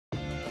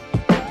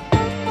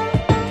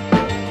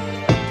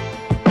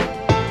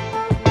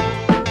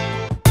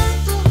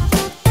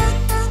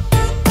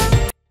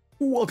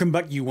Welcome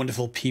back, you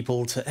wonderful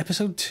people, to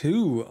episode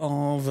 2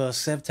 of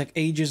SevTech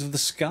Ages of the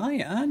Sky.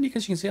 And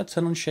as you can see, I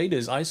turned on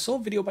shaders. I saw a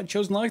video by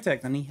Chosen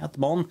Architect and he had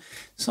them on,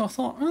 so I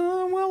thought,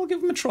 oh, well, I'll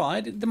give them a try.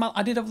 I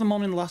did have them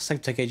on in the last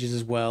SevTech Ages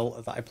as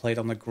well, that I played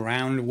on the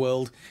ground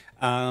world,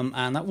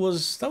 and that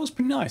was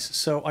pretty nice.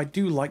 So I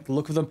do like the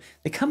look of them.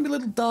 They can be a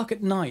little dark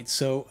at night,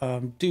 so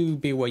do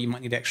be aware you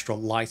might need extra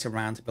light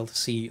around to be able to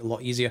see a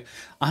lot easier.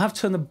 I have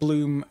turned the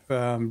bloom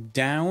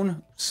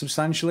down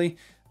substantially,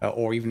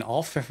 or even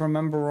off, if I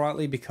remember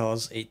rightly,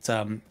 because it looks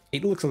a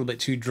little bit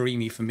too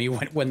dreamy for me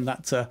when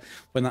it's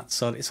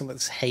all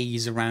this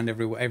haze around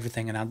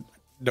everything, and I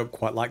don't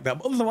quite like that.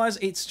 But otherwise,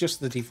 it's just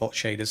the default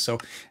shaders. So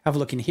have a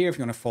look in here if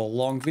you want to follow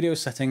along. Video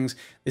settings,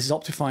 this is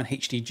Optifine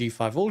HD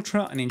G5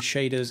 Ultra, and in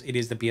shaders, it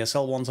is the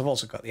BSL ones. I've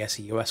also got the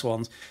SEUS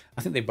ones.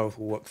 I think they both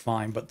will work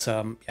fine, but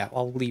yeah,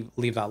 I'll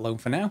leave that alone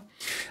for now.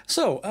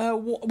 So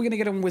what are we going to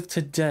get on with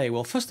today?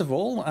 Well, first of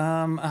all,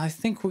 I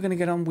think we're going to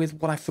get on with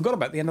what I forgot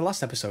about at the end of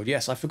last episode.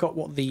 Yes, I forgot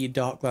what the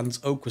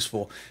Darklands Oak was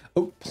for.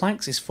 Oak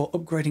planks is for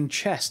upgrading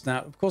chests. Now,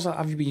 of course,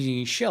 I've been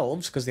using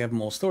shelves because they have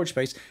more storage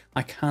space.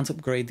 I can't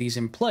upgrade these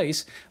in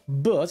place,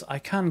 but I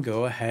can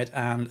go ahead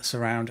and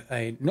surround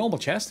a normal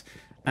chest,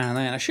 and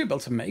then I should be able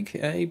to make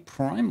a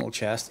primal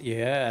chest.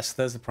 Yes,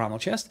 there's the primal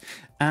chest.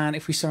 And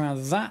if we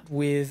surround that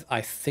with,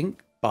 I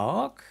think,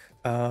 bark.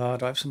 Do I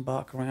have some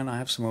bark around? I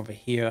have some over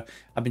here.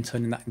 I've been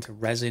turning that into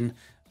resin.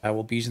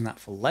 We'll be using that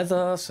for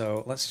leather,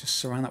 so let's just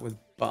surround that with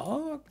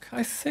bark,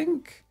 I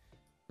think.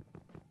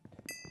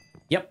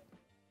 Yep.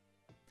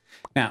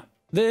 Now,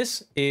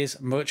 this is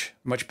much,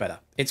 much better.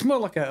 It's more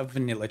like a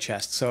vanilla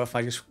chest. So if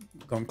I just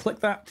go and click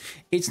that,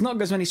 it's not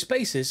got as many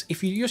spaces.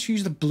 If you just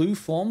use the blue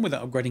form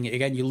without upgrading it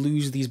again, you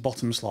lose these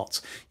bottom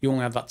slots. You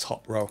only have that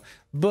top row.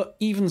 But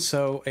even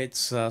so, it's,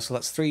 so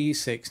that's 3,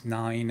 6,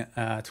 9,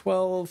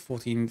 12,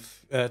 14,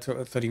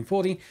 13,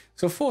 14.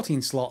 So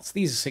 14 slots.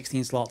 These are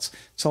 16 slots.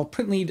 So I'll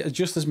probably need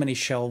just as many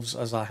shelves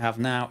as I have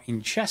now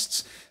in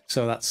chests.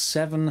 So that's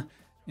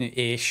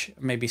 7-ish,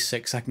 maybe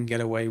 6 I can get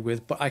away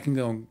with, but I can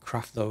go and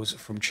craft those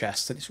from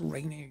chests. And it's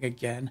raining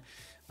again.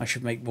 I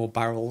should make more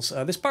barrels.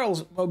 This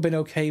barrel's been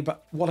okay,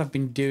 but what I've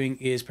been doing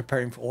is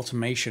preparing for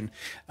automation.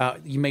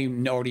 You may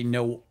already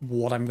know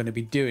what I'm going to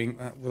be doing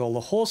with all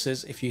the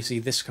horses. If you see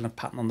this kind of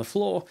pattern on the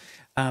floor,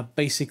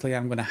 basically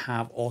I'm going to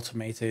have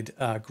automated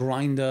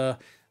grinder,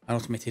 an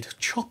automated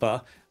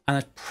chopper,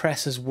 and a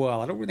press as well.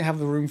 I don't really have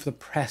the room for the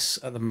press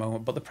at the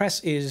moment, but the press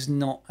is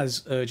not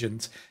as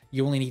urgent.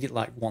 You only need it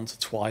like once or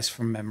twice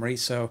from memory,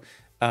 so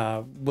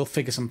we'll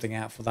figure something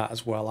out for that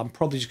as well. I'm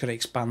probably just going to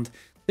expand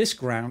this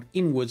ground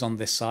inwards on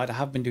this side. I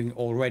have been doing it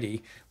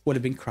already, would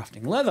have been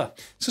crafting leather.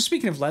 So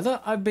speaking of leather,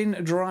 I've been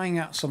drying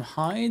out some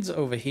hides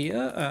over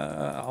here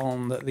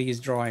on these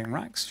drying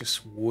racks,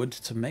 just wood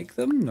to make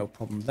them, no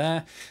problem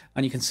there.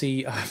 And you can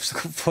see I've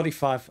got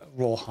 45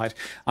 rawhide.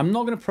 I'm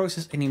not going to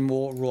process any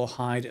more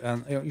rawhide,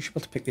 and you should be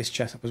able to pick this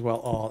chest up as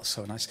well. Oh, that's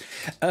so nice.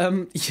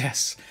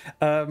 Yes,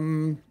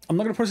 I'm not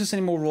going to process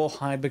any more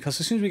rawhide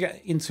because as soon as we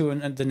get into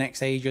the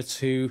next age or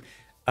two,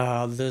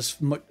 there's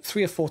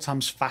 3 or 4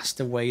 times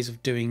faster ways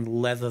of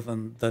doing leather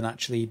than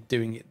actually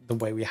doing it the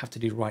way we have to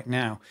do right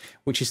now,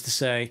 which is to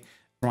say,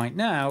 right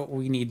now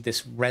we need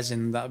this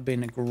resin that I've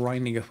been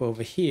grinding up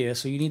over here.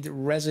 So you need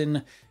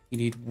resin, you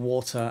need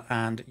water,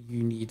 and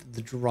you need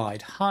the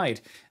dried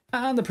hide.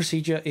 And the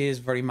procedure is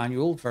very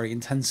manual, very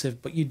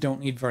intensive, but you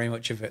don't need very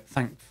much of it,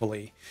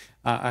 thankfully.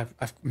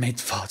 I've made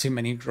far too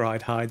many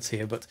dried hides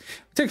here, but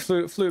take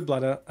a fluid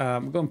bladder. We'll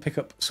go and pick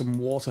up some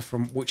water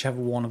from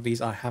whichever one of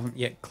these I haven't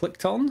yet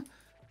clicked on.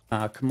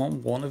 Come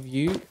on, one of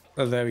you.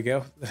 Oh, there we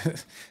go.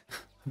 I've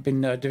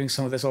been doing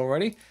some of this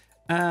already.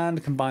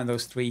 And combine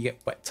those 3, you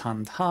get wet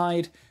tanned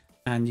hide.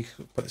 And you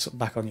can put this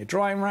back on your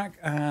drying rack,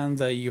 and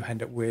you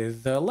end up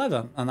with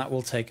leather. And that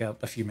will take a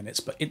few minutes,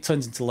 but it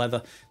turns into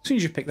leather. As soon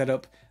as you pick that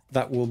up,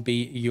 that will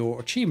be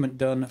your achievement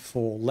done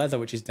for leather,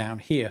 which is down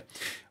here.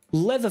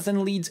 Leather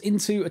then leads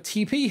into a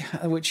TP,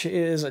 which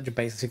is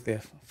basically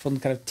a fun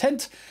kind of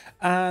tent,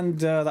 and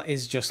that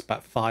is just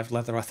about 5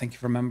 leather, I think,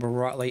 if I remember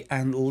rightly,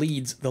 and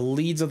leads. The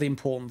leads are the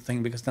important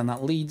thing, because then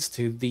that leads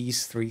to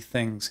these 3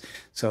 things.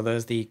 So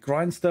there's the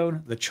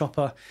grindstone, the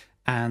chopper,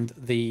 and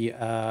the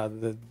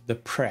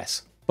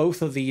press.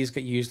 Both of these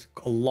get used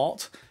a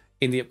lot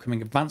in the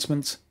upcoming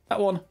advancements. That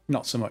one,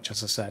 not so much,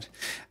 as I said.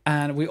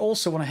 And we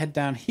also want to head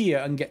down here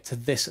and get to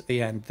this at the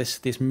end,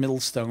 this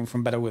millstone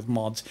from Better With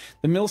Mods.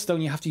 The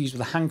millstone you have to use with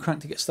a hand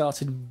crank to get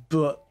started,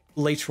 but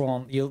later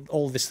on,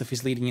 all this stuff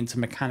is leading into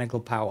mechanical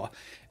power,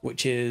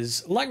 which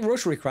is like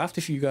rotary craft,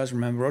 if you guys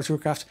remember rotary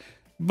craft,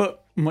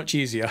 but much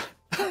easier.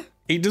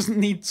 It doesn't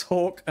need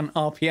torque and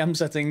RPM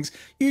settings.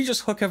 You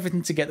just hook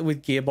everything together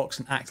with gearbox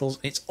and axles.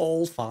 It's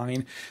all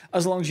fine,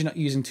 as long as you're not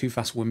using too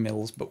fast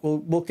windmills, but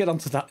we'll get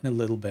onto that in a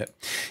little bit.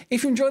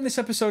 If you're enjoying this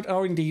episode,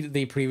 or indeed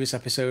the previous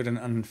episode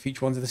and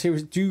future ones of the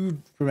series, do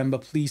remember,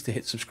 please, to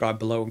hit subscribe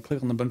below and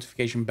click on the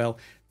notification bell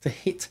to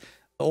hit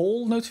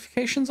all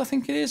notifications, I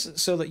think it is,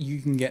 so that you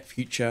can get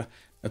future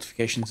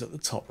notifications at the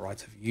top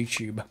right of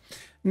YouTube.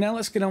 Now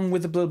let's get on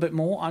with a little bit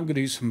more. I'm going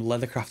to do some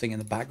leather crafting in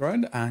the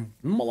background and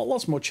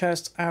lots more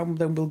chests, and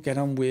then we'll get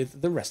on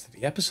with the rest of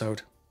the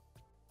episode.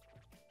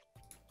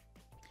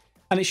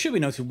 And it should be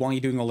noted while you're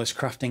doing all this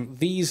crafting,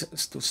 these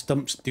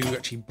stumps do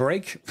actually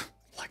break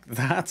like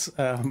that.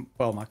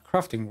 Well, my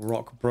crafting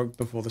rock broke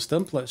before the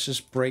stump. Let's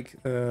just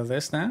break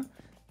this now.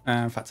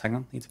 In fact, hang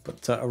on, need to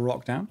put a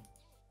rock down.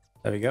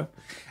 There we go.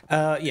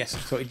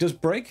 Yes, so it does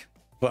break,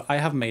 but I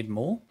have made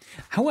more.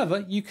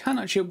 However, you can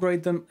actually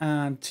upgrade them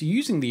to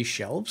using these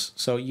shelves.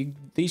 So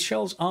these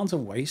shelves aren't a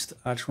waste.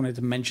 I just wanted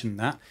to mention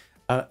that.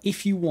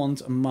 If you want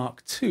a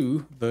Mark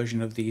II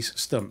version of these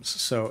stumps.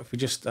 So if we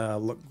just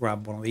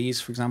grab one of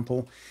these, for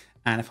example,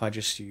 and if I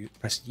just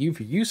press U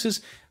for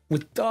uses,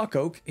 with dark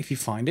oak, if you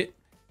find it,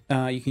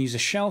 you can use a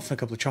shelf and a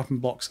couple of chopping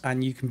blocks,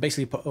 and you can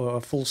basically put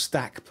a full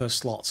stack per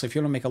slot. So if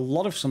you want to make a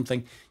lot of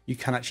something, you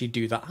can actually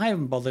do that. I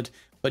haven't bothered,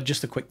 but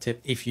just a quick tip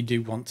if you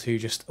do want to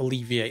just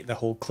alleviate the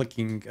whole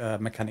clicking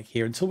mechanic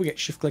here until we get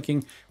shift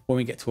clicking when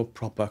we get to a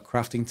proper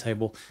crafting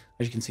table.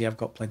 As you can see, I've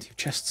got plenty of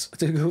chests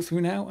to go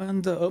through now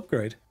and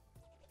upgrade.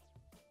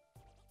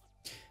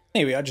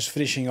 Anyway, I'm just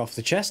finishing off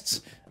the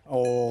chests.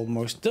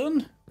 Almost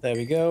done. There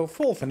we go,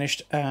 full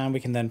finished, and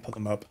we can then put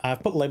them up.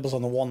 I've put labels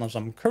on the one as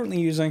I'm currently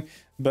using,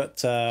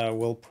 but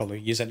we'll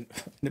probably end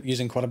up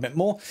using quite a bit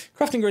more.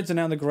 Crafting grids are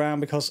now on the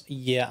ground because,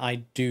 yeah,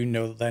 I do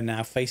know that they're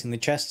now facing the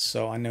chests,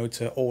 so I know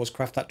to always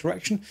craft that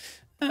direction,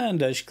 and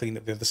just clean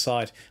up the other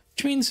side.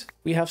 Which means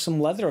we have some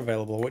leather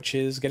available, which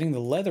is getting the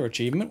leather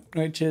achievement,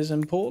 which is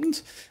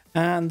important.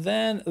 And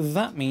then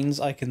that means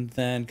I can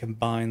then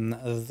combine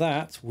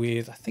that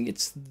with, I think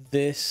it's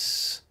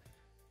this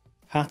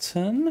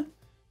pattern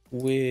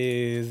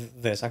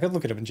with this. I could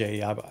look it up in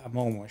JEI, but I'm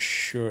almost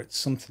sure it's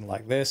something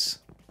like this.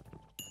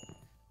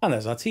 And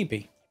there's our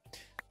teepee.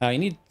 You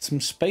need some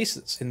space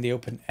that's in the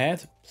open air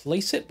to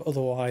place it, but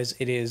otherwise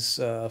it is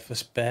for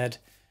bed.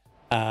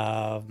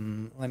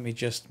 Let me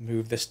just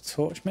move this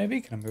torch maybe.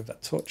 Can I move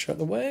that torch out of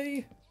the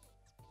way?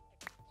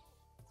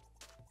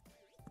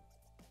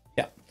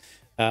 Yeah.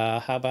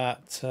 How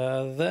about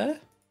there?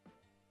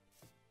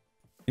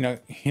 You're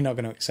not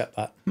going to accept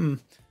that.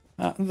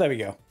 There we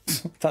go.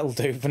 That'll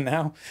do for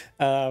now.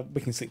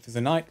 We can sleep through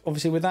the night.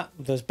 Obviously with that,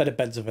 there's better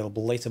beds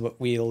available later, but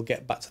we'll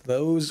get back to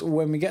those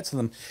when we get to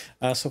them.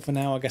 So for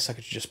now, I guess I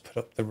could just put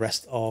up the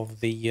rest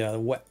of the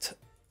wet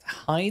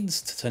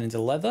hides to turn into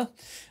leather.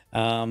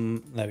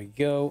 There we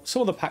go.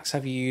 Some of the packs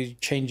have you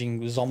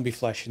changing zombie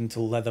flesh into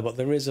leather, but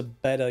there is a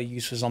better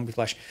use for zombie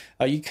flesh.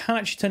 You can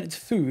actually turn it to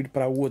food,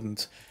 but I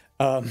wouldn't.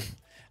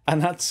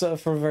 And that's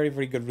for a very,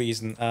 very good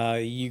reason.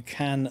 You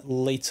can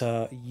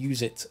later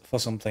use it for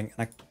something.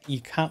 You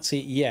can't see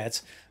it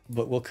yet,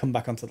 but we'll come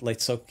back onto it later.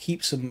 So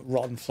keep some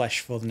rotten flesh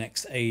for the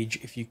next age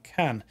if you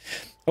can.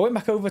 I went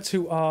back over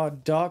to our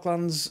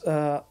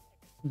Darklands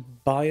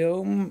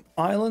biome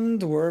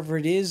island, wherever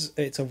it is.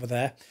 It's over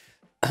there.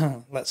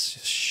 Let's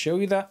just show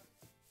you that.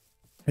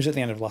 It was at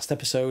the end of last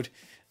episode,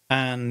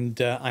 and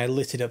I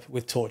lit it up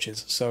with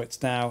torches. So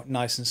it's now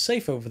nice and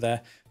safe over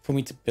there for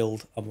me to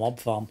build a mob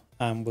farm,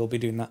 and we'll be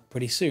doing that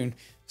pretty soon.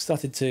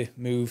 Started to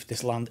move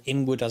this land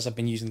inward as I've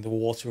been using the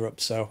water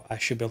up, so I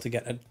should be able to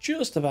get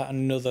just about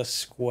another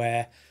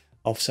square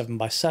of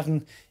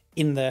 7x7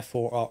 in there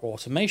for our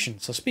automation.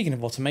 So speaking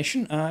of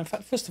automation, in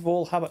fact, first of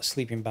all, how about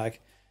sleeping bag?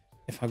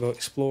 If I go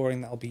exploring,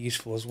 that'll be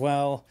useful as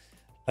well.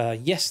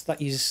 Yes, that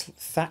is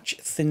thatch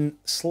thin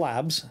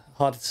slabs,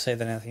 harder to say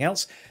than anything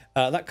else.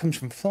 That comes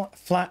from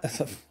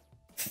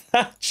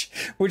thatch,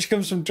 which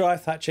comes from dry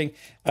thatching.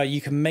 You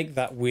can make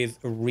that with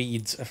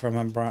reeds, if I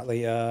remember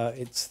rightly.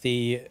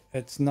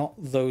 It's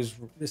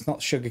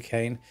not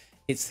sugarcane,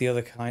 it's the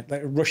other kind,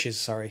 like rushes,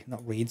 sorry,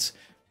 not reeds,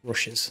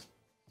 rushes.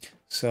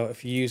 So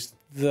if you use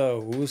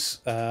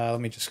those,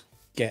 let me just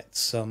get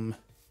some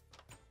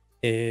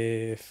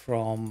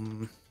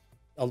from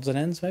odds and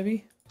ends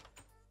maybe.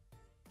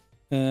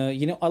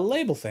 I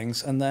label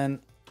things and then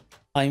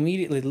I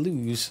immediately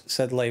lose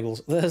said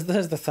labels. There's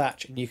the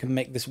thatch, and you can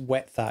make this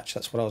wet thatch.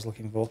 That's what I was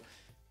looking for.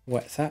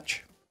 Wet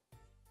thatch.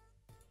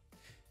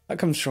 That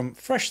comes from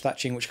fresh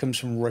thatching, which comes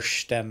from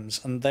rush stems,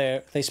 and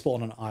they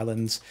spawn on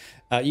islands.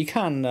 You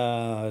can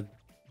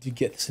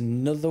get this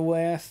another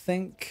way, I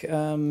think,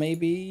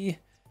 maybe,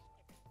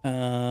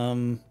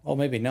 or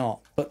maybe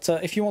not. But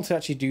if you want to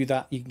actually do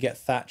that, you can get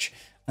thatch,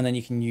 and then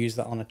you can use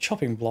that on a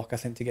chopping block, I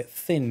think, to get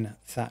thin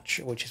thatch,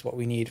 which is what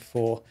we need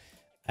for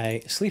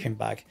a sleeping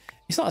bag.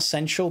 It's not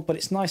essential, but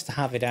it's nice to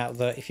have it out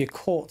there. If you're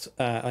caught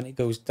and it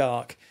goes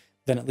dark,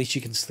 then at least you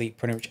can sleep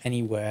pretty much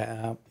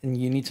anywhere. And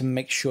you need to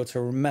make sure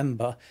to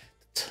remember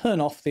to turn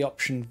off the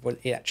option where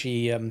it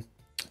actually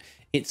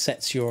it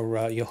sets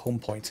your home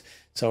point.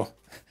 So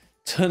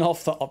turn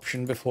off that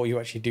option before you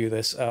actually do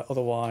this.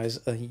 Otherwise,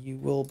 you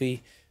will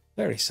be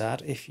very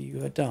sad if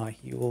you die.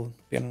 You will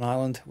be on an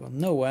island, well,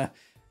 nowhere,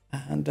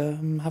 and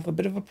have a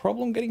bit of a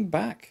problem getting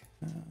back.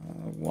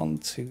 1,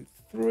 2,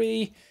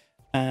 3.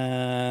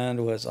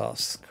 And where's our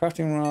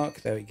crafting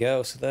rock? There we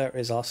go. So there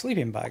is our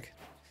sleeping bag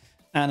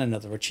and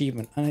another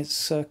achievement, and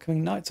it's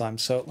coming nighttime.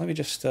 So let me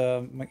just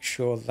make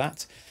sure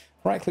that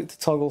right click to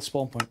toggle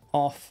spawn point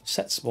off,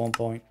 set spawn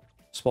point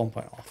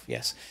off.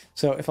 Yes.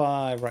 So if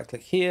I right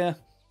click here,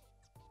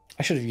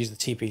 I should have used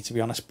the TP to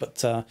be honest,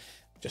 but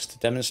just to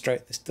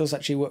demonstrate, this does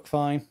actually work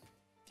fine.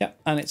 Yeah,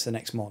 and it's the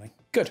next morning.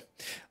 Good.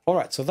 All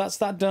right, so that's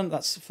that done.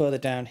 That's further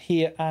down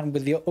here. And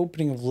with the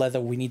opening of leather,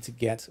 we need to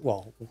get,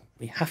 well,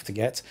 we have to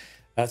get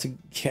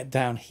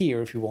down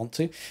here if you want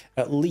to,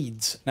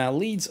 leads. Now,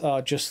 leads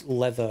are just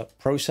leather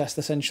processed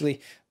essentially,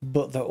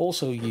 but they're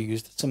also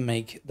used to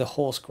make the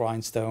horse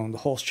grindstone, the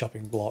horse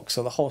chopping block.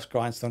 So the horse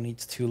grindstone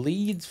needs 2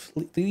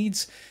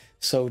 leads.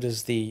 So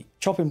does the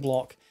chopping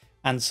block,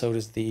 and so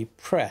does the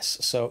press.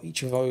 So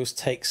each of those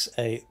takes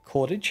a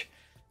cordage.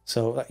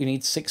 So that you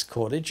need 6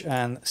 cordage,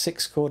 and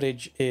 6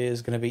 cordage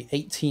is going to be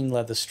 18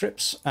 leather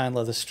strips, and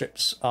leather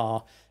strips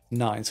are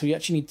 9. So you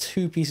actually need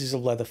 2 pieces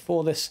of leather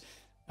for this,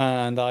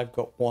 and I've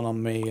got 1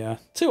 on me,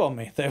 2 on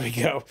me. There we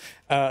go.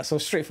 So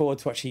straightforward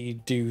to actually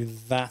do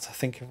that, I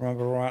think, if I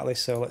remember rightly.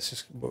 So let's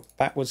just work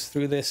backwards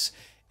through this.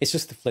 It's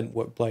just the flint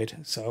work blade.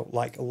 So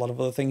like a lot of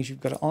other things,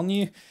 you've got it on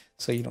you,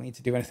 so you don't need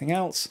to do anything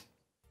else.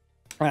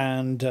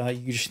 And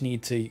you just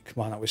need to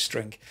combine that with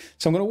string.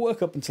 So I'm going to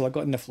work up until I've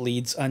got enough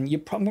leads, and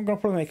I'm going to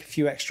probably make a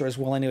few extra as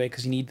well anyway,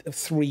 because you need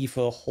 3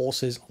 for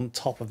horses on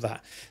top of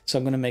that. So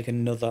I'm going to make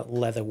another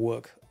leather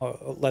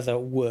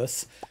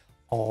worth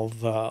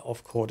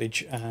of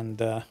cordage,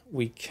 and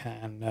we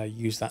can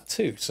use that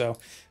too. So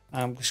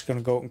I'm just going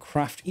to go and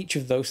craft each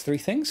of those 3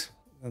 things.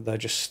 They're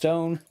just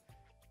stone,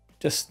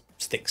 just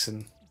sticks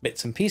and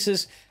bits and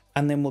pieces,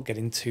 and then we'll get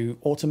into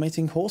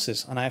automating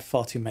horses, and I have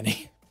far too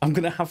many. I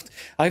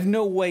have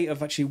no way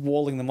of actually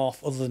walling them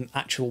off other than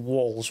actual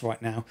walls right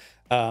now,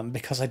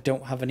 because I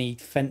don't have any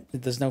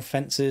there's no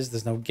fences,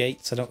 there's no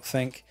gates, I don't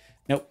think.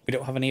 Nope, we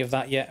don't have any of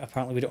that yet.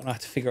 Apparently we don't know how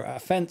to figure out a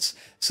fence,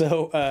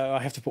 so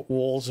I have to put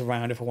walls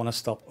around if I want to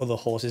stop other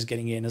horses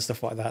getting in and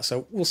stuff like that,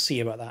 so we'll see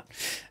about that.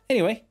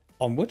 Anyway,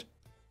 onward.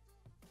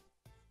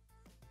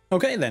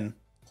 Okay then,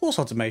 horse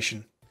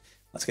automation.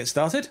 Let's get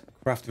started.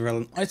 Craft the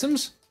relevant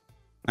items,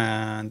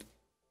 and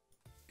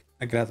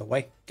get out of the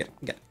way. Get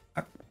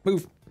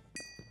move.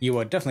 You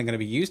are definitely going to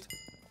be used.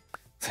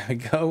 There we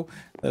go.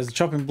 There's the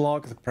chopping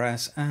block, the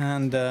press,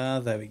 and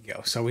there we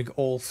go. So we got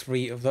all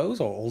 3 of those,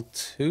 or all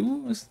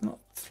 2? Is it not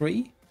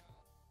 3?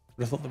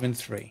 I thought there'd been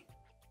 3.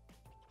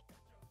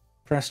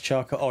 Press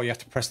charcoal. Oh, you have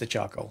to press the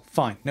charcoal.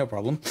 Fine, no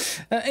problem.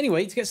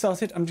 Anyway, to get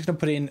started, I'm just going to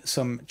put in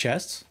some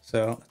chests.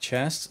 So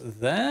chests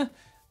there.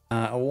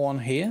 One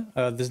here.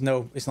 It's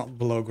not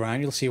below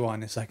ground. You'll see why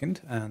in a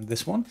second. And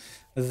this one.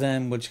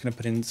 Then we're just going to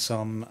put in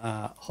some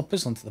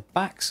hoppers onto the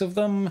backs of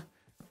them,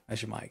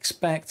 as you might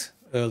expect.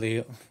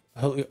 Early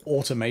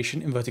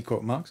automation, inverted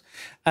quote marks.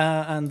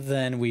 And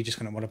then we're just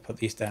going to want to put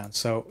these down.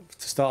 So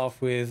to start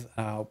off with,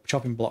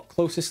 chopping block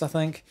closest, I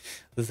think.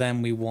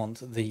 Then we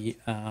want the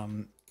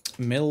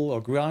mill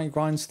or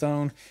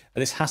grindstone.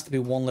 This has to be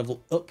 1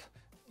 level up.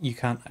 You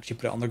can't actually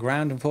put it on the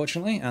ground,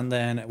 unfortunately. And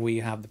then we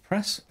have the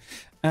press.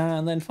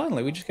 And then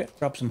finally, we just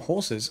grab some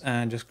horses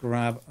and just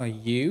grab a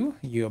you.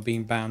 You are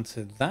being bound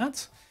to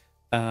that.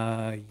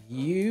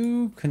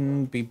 You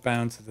can be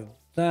bound to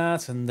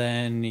that, and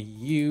then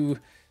you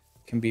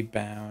can be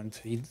bound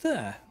to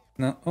there.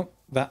 No, oh,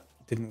 that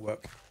didn't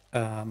work.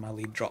 My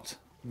lead dropped.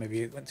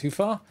 Maybe it went too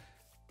far.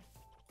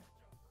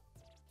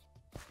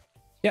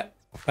 Yeah,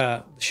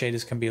 the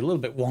shaders can be a little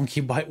bit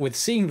wonky with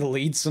seeing the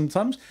leads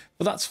sometimes,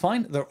 but that's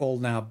fine. They're all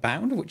now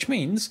bound, which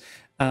means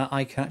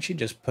I can actually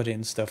just put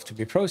in stuff to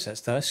be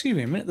processed. Excuse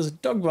me a minute, there's a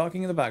dog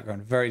barking in the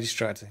background. Very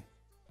distracting.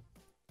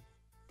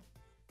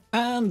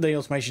 And the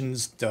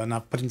automation's done.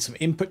 I've put in some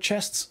input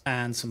chests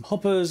and some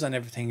hoppers, and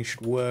everything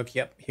should work.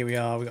 Yep, here we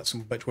are. We've got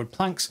some birchwood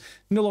planks.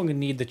 No longer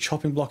need the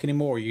chopping block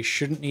anymore, or you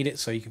shouldn't need it,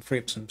 so you can free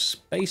up some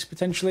space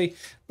potentially.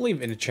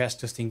 Leave it in a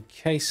chest just in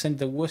case, and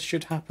the worst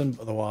should happen,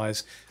 but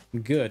otherwise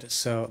good.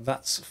 So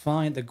that's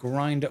fine. The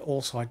grinder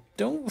also, I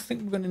don't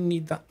think we're going to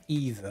need that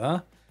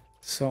either.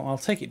 So I'll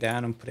take it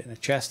down and put it in a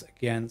chest.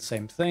 Again,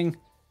 same thing.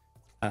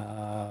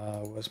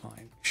 Where's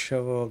my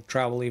shovel,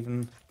 trowel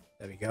even?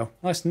 There we go.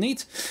 Nice and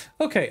neat.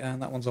 Okay,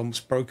 and that one's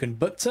almost broken.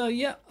 But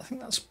yeah, I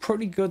think that's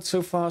pretty good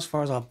so far as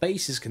our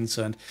base is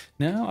concerned.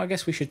 Now, I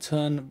guess we should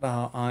turn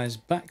our eyes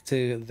back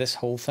to this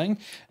whole thing.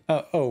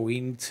 We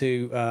need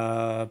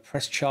to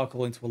press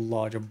charcoal into a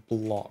larger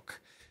block.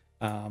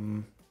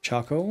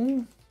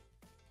 Charcoal.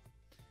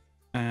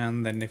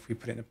 And then if we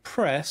put it in a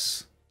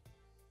press,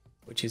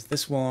 which is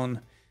this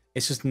one,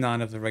 it's just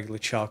 9 of the regular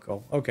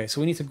charcoal. Okay, so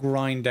we need to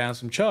grind down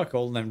some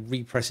charcoal and then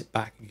repress it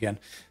back again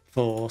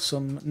for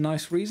some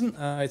nice reason.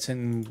 It's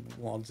in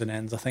odds and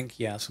ends, I think.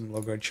 Yeah, some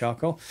low-grade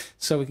charcoal.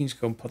 So we can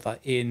just go and put that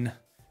in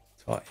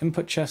to our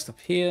input chest up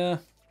here,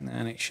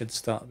 and it should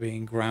start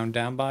being ground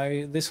down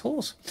by this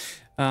horse.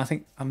 I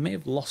think I may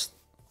have lost.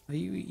 Are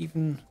you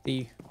even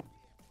the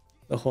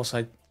horse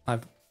I've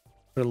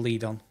put a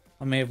lead on?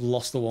 I may have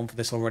lost the one for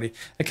this already.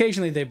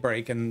 Occasionally they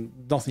break, and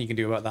nothing you can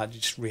do about that. You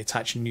just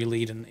reattach a new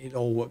lead, and it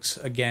all works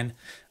again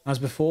as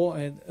before.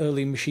 In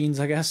early machines,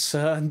 I guess,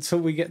 until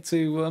we get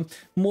to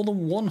more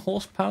than 1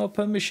 horsepower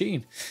per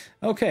machine.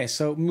 Okay,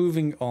 so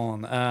moving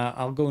on.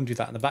 I'll go and do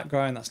that in the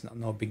background. That's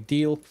no big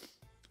deal.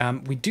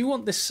 We do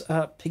want this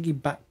piggy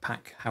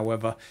backpack,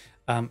 however.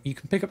 You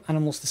can pick up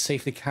animals to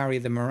safely carry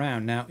them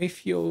around. Now,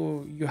 if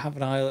you have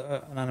an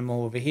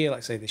animal over here,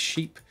 like say the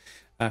sheep,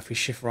 if we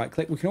shift right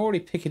click, we can already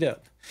pick it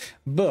up.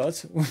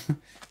 But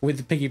with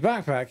the piggy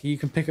backpack, you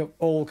can pick up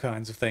all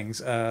kinds of things.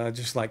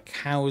 Just like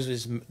cows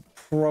is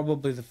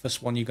probably the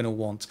first one you're going to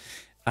want.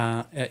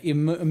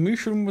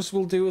 Mushrooms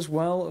will do as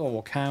well,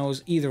 or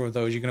cows. Either of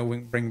those, you're going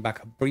to bring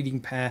back a breeding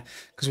pair,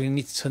 because we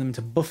need to turn them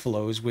into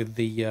buffaloes with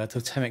the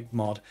totemic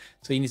mod.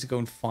 So you need to go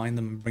and find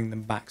them and bring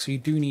them back. So you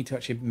do need to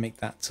actually make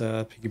that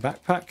piggy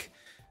backpack,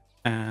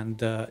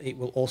 and it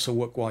will also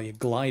work while you're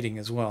gliding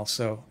as well.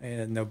 So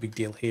no big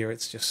deal here.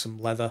 It's just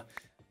some leather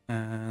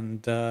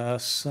and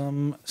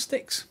some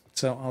sticks.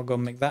 So I'll go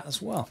and make that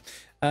as well.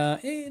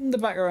 In the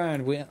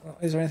background,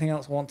 is there anything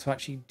else I want to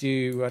actually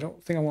do? I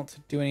don't think I want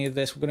to do any of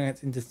this. We're going to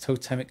get into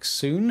Totemic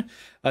soon.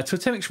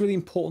 Totemic's really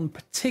important,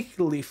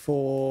 particularly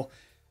for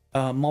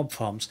mob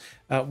farms.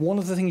 One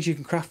of the things you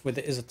can craft with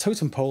it is a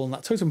totem pole, and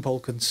that totem pole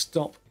can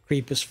stop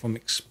creepers from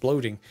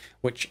exploding,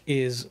 which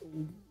is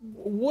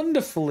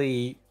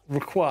wonderfully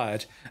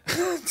required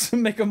to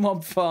make a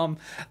mob farm,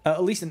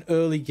 at least an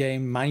early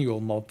game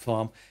manual mob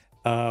farm,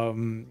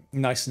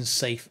 nice and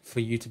safe for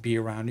you to be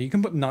around. You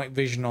can put night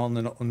vision on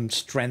and on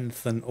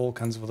strength and all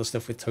kinds of other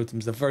stuff with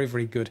totems. They're very,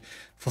 very good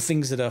for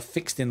things that are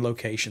fixed in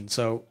location.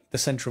 So the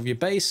center of your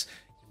base,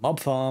 your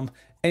mob farm,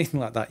 anything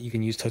like that, you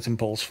can use totem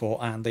poles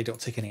for, and they don't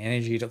take any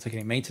energy, don't take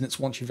any maintenance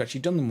once you've actually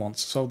done them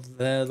once. So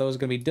those are going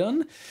to be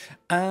done.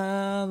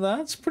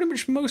 That's pretty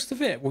much most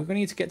of it. We're going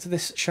to need to get to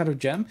this shadow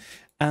gem,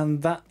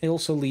 and that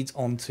also leads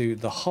on to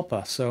the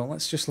hopper. So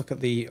let's just look at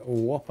the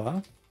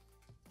whopper.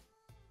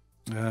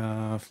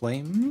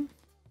 Flame.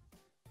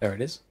 There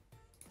it is.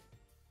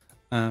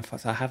 In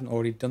fact, I haven't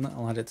already done that.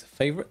 I'll add it to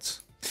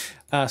favorites.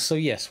 So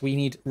yes, we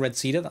need red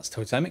cedar. That's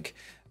totemic.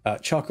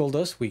 Charcoal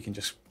dust. We can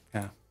just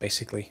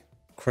basically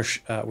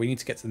crush. We need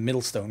to get to the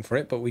millstone for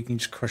it, but we can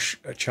just crush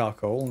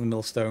charcoal. And the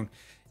millstone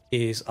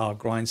is our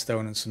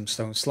grindstone and some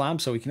stone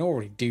slabs. So we can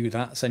already do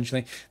that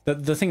essentially.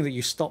 The thing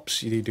that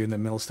stops you doing the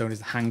millstone is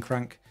the hand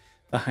crank.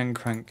 The hand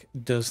crank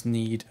does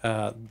need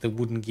the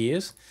wooden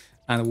gears.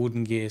 And the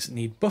wooden gears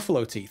need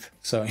buffalo teeth.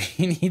 So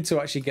you need to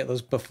actually get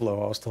those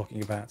buffalo I was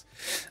talking about.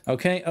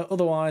 Okay,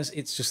 otherwise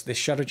it's just this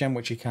shadow gem,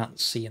 which you can't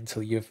see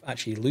until you've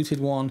actually looted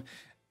one.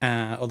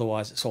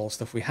 Otherwise it's all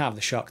stuff we have.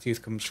 The shark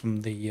tooth comes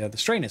from the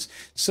strainers.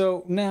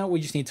 So now we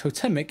just need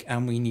totemic,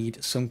 and we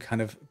need some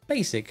kind of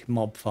basic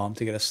mob farm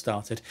to get us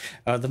started.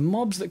 The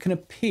mobs that can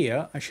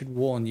appear, I should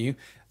warn you,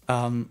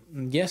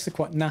 yes, they're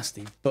quite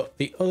nasty, but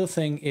the other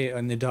thing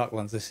in the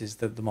Darklands, this is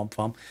the mob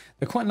farm,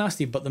 they're quite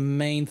nasty, but the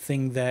main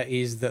thing there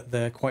is that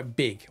they're quite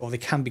big, or they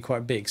can be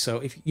quite big. So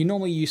if you're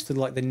normally used to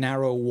like the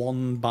narrow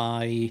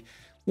 1x8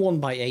 or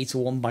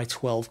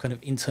 1x12 kind of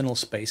internal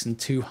space and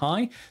too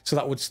high, so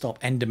that would stop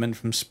Endermen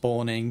from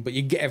spawning, but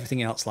you get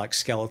everything else like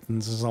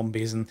skeletons and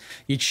zombies, and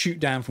you'd shoot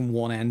down from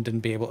one end and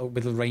be able,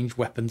 with ranged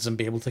weapons, and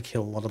be able to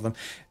kill a lot of them.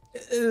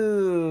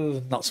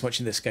 Not so much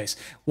in this case.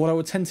 What I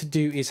would tend to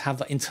do is have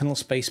that internal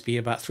space be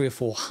about 3 or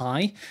 4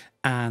 high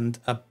and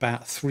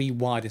about 3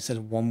 wide instead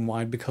of 1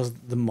 wide, because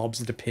the mobs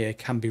that appear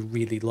can be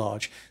really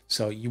large.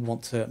 So you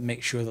want to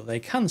make sure that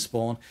they can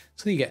spawn,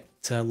 so you get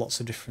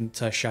lots of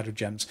different shadow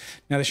gems.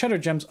 Now the shadow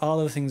gems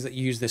are the things that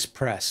use this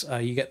press.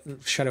 You get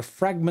shadow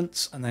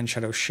fragments, and then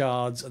shadow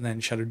shards, and then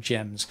shadow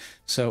gems.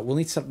 So we'll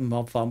need to set up a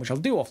mob farm, which I'll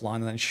do offline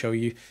and then show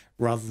you,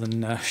 rather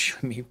than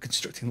show me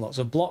constructing lots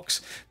of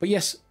blocks. But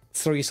yes,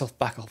 throw yourself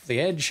back off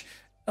the edge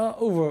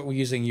over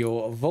using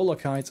your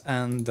Volokite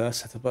and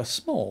set up a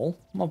small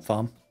mob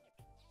farm.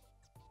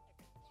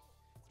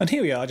 And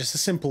here we are, just a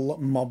simple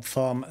mob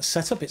farm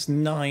setup. It's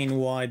 9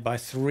 wide by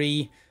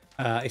 3,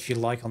 if you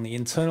like, on the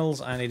internals,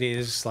 and it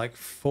is like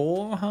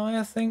 4 high,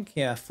 I think.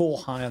 Yeah, 4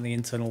 high on the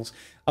internals.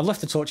 I've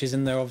left the torches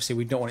in there. Obviously,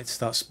 we don't want it to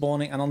start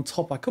spawning. And on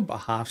top, I could put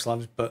half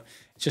slabs, but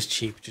it's just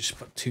cheap. Just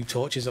put 2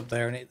 torches up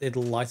there, and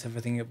it'll light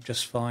everything up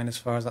just fine as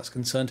far as that's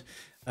concerned.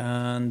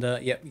 And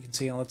yeah, you can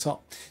see on the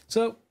top.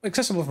 So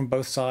accessible from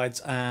both sides,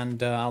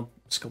 and I'll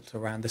sculpt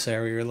around this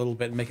area a little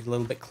bit and make it a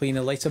little bit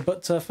cleaner later.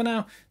 But for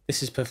now,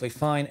 this is perfectly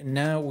fine.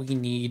 Now we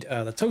need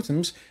the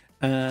totems,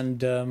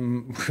 and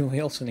we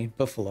also need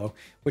buffalo,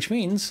 which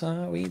means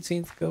we need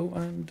to go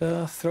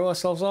and throw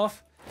ourselves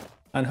off,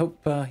 and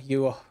hope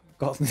you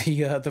got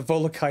the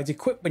Volokite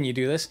equipped when you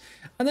do this,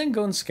 and then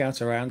go and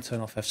scout around,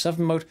 turn off F7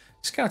 mode,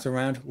 scout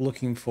around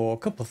looking for a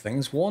couple of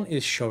things. One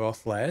is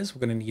Shoggoth layers. We're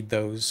going to need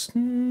those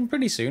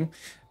pretty soon,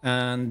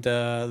 and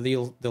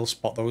they'll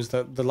spot those.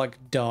 They're like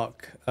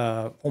dark,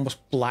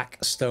 almost black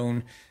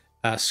stone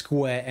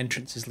square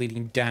entrances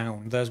leading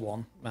down. There's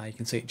one. You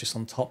can see it just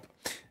on top.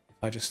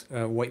 If I just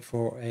wait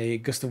for a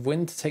gust of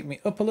wind to take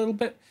me up a little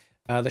bit,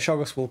 The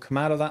Shoggoths will come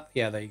out of that.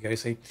 Yeah, there you go.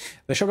 See,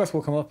 the Shoggoth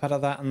will come up out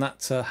of that, and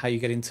that's how you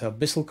get into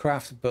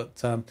Abyssal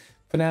But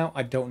for now,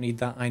 I don't need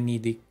that. I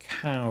need the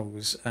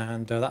cows,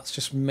 and that's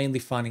just mainly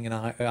finding an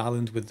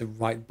island with the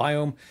right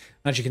biome.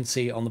 As you can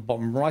see on the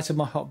bottom right of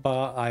my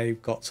hotbar,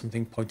 I've got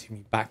something pointing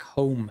me back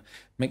home.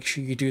 Make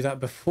sure you do that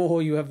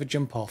before you ever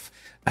jump off.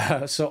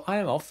 So I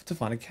am off to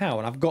find a cow,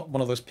 and I've got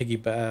one of those piggy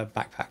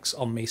backpacks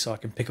on me, so I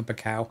can pick up a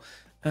cow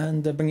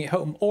and bring it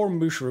home, or a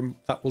mushroom.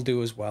 That will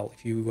do as well.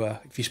 If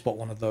you spot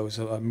one of those,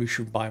 a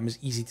mushroom biome is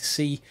easy to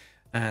see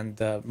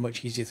and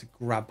much easier to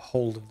grab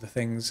hold of the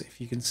things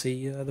if you can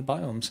see the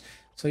biomes.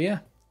 So yeah,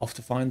 off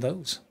to find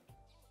those.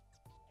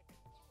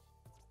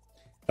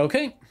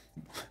 Okay,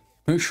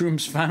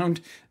 mushrooms found.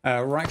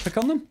 Right click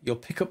on them, you'll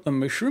pick up the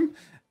mushroom,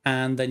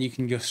 and then you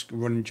can just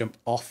run and jump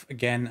off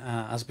again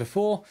as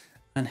before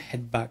and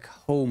head back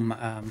home.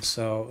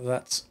 So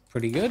that's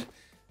pretty good.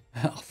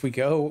 Off we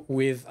go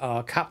with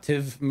our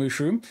captive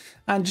mushroom,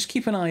 and just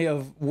keep an eye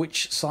of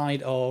which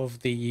side of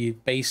the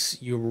base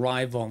you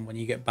arrive on when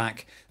you get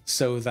back,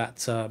 so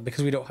that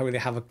because we don't really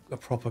have a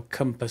proper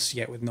compass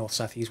yet with north,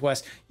 south, east,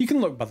 west, you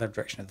can look by the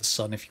direction of the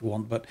sun if you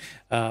want, but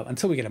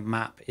until we get a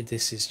map,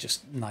 this is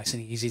just nice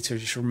and easy to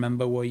just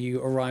remember where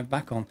you arrive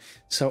back on.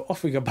 So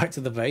off we go back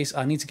to the base.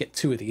 I need to get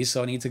 2 of these,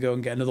 so I need to go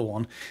and get another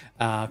one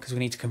because we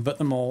need to convert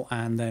them all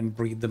and then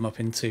breed them up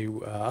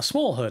into a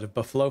small herd of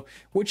buffalo,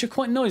 which are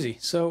quite noisy.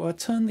 So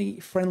turn the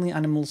friendly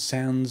animal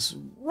sounds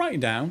right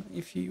down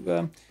if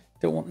you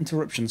don't want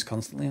interruptions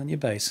constantly on your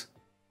base.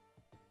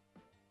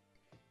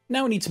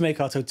 Now we need to make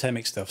our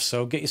totemic stuff,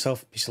 so get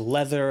yourself a piece of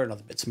leather and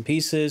other bits and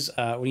pieces.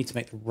 We need to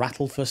make the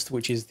rattle first,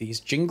 which is these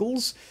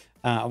jingles.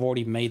 I've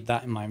already made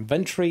that in my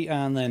inventory,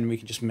 and then we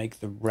can just make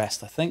the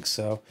rest, I think.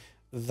 So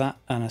that,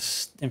 and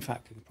in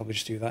fact, we can probably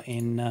just do that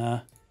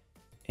in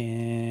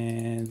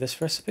this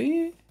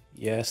recipe.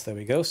 Yes, there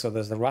we go. So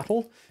there's the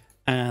rattle,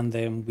 and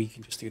then we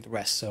can just do the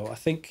rest. So I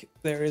think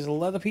there is a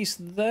leather piece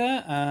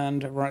there,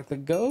 and right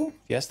click go.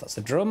 Yes, that's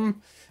the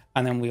drum.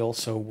 And then we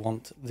also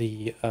want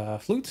the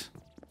flute.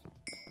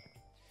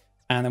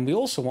 And then we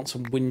also want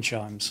some wind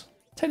chimes.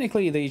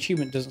 Technically, the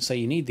achievement doesn't say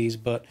you need these,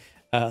 but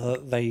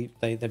they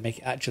make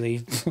it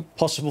actually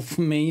possible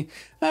for me,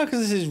 because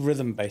this is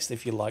rhythm-based,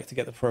 if you like, to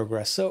get the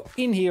progress. So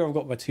in here, I've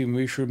got my 2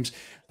 mushrooms.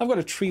 I've got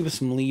a tree with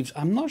some leaves.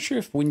 I'm not sure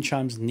if wind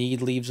chimes need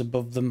leaves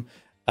above them.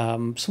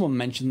 Someone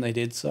mentioned they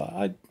did,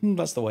 so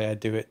that's the way I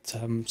do it.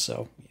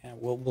 So yeah,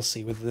 we'll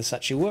see whether this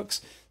actually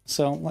works.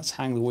 So let's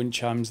hang the wind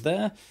chimes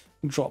there,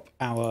 drop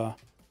our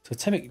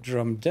totemic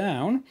drum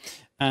down,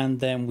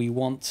 and then we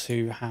want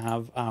to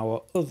have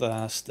our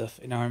other stuff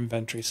in our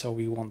inventory. So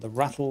we want the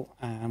rattle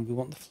and we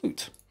want the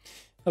flute.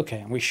 Okay,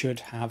 and we should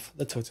have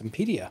the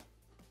Totempedia.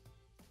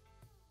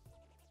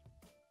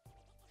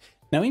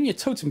 Now in your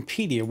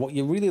Totempedia, what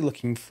you're really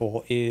looking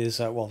for is,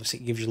 well,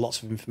 obviously it gives you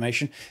lots of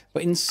information,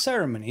 but in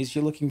ceremonies,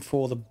 you're looking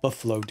for the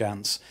buffalo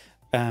dance.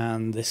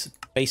 And this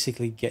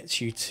basically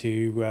gets you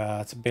to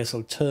be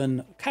able to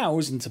turn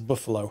cows into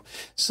buffalo.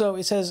 So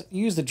it says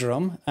use the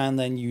drum and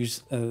then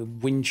use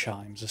wind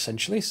chimes,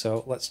 essentially.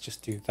 So let's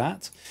just do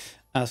that.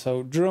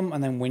 So drum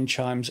and then wind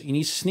chimes. You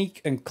need to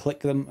sneak and click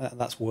them.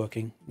 That's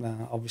working,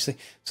 obviously.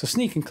 So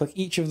sneak and click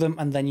each of them,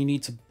 and then you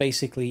need to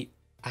basically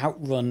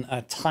outrun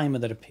a timer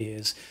that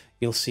appears.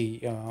 You'll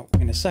see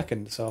in a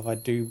second. So if I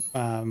do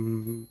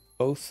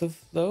both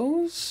of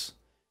those,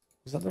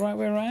 was that the right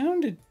way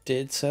around? It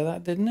did say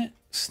that, didn't it?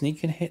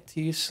 Sneak and hit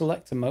to use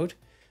selector mode.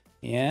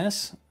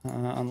 Yes,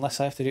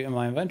 unless I have to do it in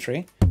my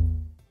inventory.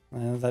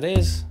 That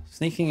is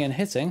sneaking and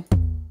hitting,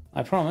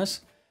 I promise.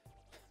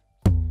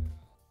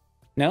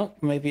 No,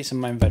 maybe it's in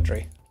my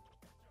inventory.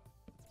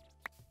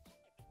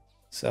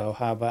 So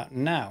how about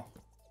now?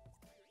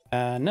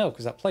 No,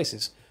 because that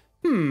places.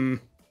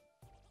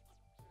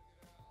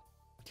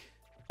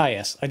 Ah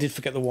yes, I did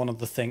forget the one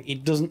other thing.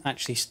 It doesn't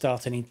actually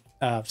start any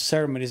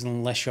ceremonies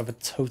unless you have a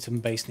totem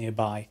base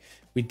nearby.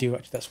 We do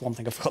actually, that's one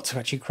thing I forgot to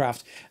actually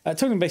craft.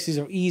 Totem bases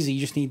are easy, you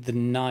just need the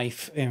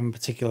knife in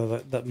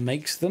particular that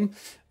makes them.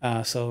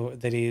 So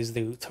that is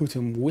the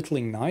totem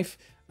whittling knife.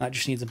 That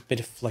just needs a bit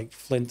of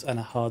flint and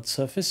a hard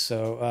surface.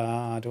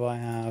 So do I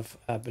have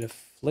a bit of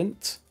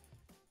flint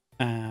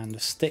and a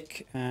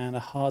stick and a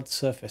hard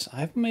surface? I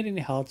haven't made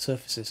any hard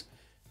surfaces.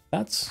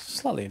 That's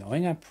slightly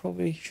annoying. I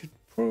probably should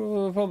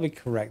probably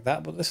correct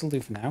that, but this will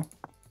do for now.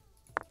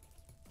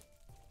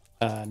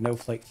 No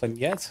flint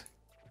yet.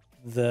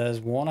 There's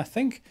one, I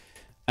think.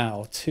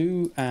 Or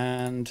 2,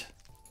 and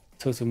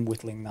totem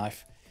whittling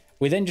knife.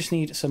 We then just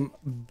need some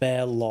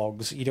bare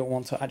logs. You don't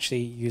want to actually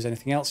use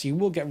anything else. You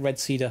will get red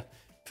cedar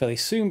fairly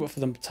soon, but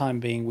for the time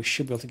being, we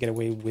should be able to get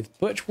away with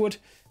birch wood.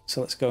 So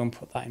let's go and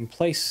put that in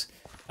place.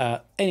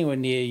 Anywhere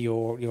near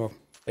your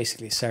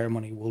basically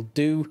ceremony will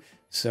do.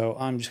 So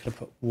I'm just going to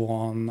put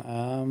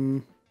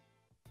one,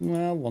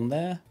 well, one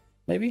there,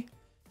 maybe.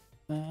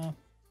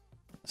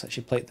 Let's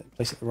actually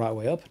place it the right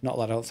way up. Not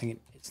that I don't think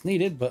it's it's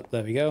needed, but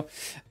there we go.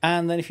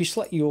 And then if you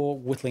select your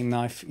whittling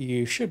knife,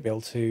 you should be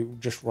able to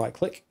just right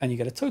click and you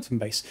get a totem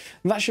base.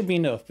 And that should be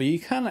enough, but you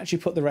can actually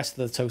put the rest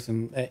of the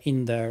totem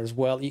in there as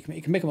well. You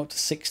can make them up to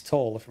 6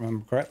 tall, if I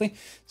remember correctly.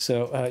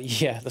 So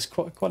yeah, there's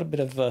quite a bit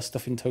of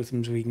stuff in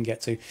totems we can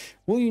get to.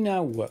 Will you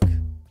now work?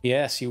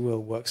 Yes, you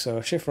will work. So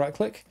shift right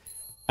click,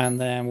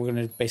 and then we're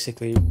going to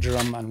basically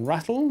drum and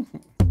rattle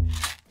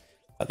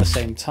at the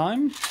same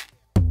time.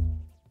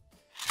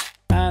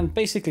 And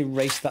basically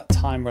race that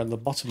timer at the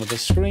bottom of the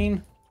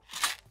screen.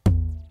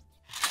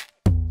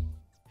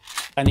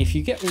 And if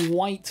you get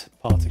white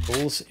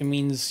particles, it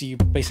means you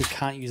basically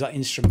can't use that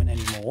instrument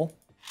anymore.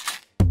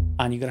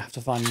 And you're going to have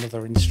to find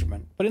another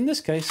instrument. But in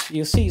this case,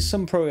 you'll see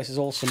some progress is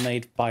also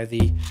made by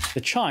the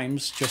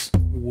chimes just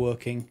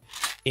working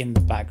in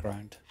the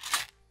background.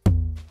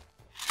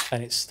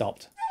 And it's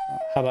stopped.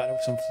 How about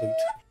some flute?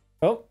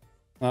 Oh,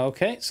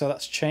 okay, so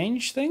that's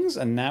changed things.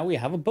 And now we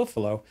have a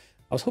buffalo.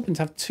 I was hoping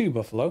to have 2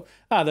 buffalo.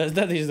 Ah,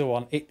 that is the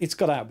one. It's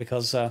got out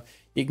because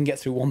you can get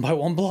through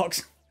 1x1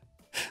 blocks.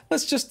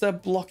 Let's just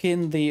block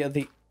in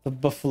the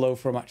buffalo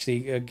from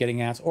actually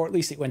getting out, or at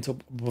least it went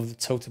up above the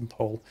totem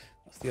pole.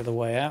 That's the other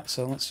way out.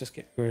 So let's just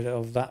get rid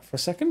of that for a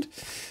second.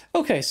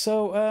 Okay,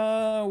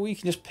 so we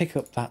can just pick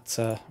up that.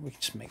 We can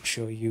just make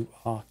sure you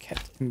are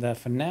kept in there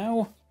for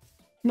now.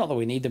 Not that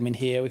we need them in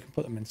here. We can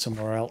put them in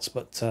somewhere else.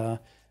 But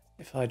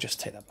if I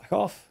just take that back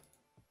off,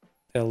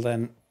 they'll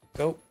then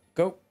go.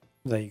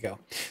 There you go.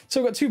 So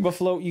we've got 2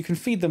 buffalo. You can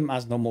feed them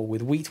as normal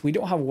with wheat. We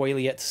don't have a whaler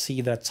yet to see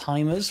their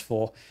timers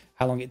for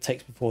how long it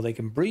takes before they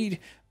can breed,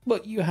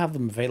 but you have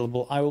them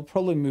available. I will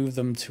probably move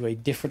them to a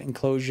different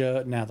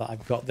enclosure now that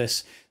I've got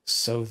this,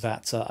 so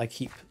that I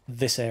keep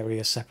this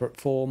area separate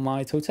for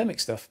my totemic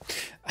stuff.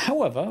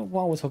 However,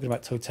 while we're talking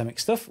about totemic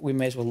stuff, we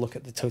may as well look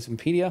at the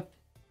Totempedia.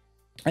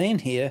 And in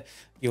here,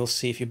 you'll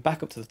see if you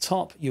back up to the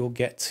top, you'll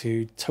get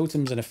to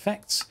totems and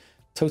effects.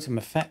 Totem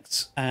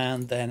effects,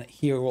 and then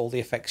here are all the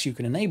effects you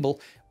can enable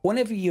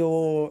whenever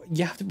you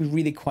have to be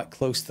really quite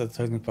close to the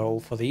totem pole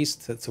for these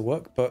to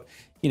work, but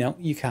you know,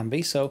 you can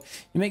be. So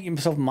you make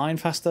yourself mine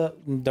faster,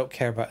 don't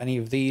care about any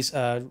of these.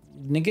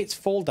 Negates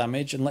fall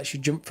damage and lets you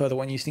jump further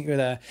when you think you're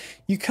there.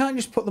 You can't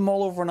just put them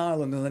all over an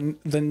island and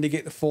then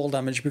negate the fall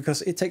damage,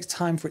 because it takes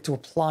time for it to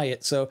apply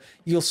it. So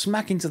you'll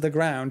smack into the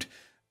ground,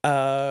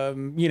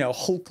 you know,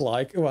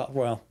 Hulk-like,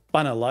 well,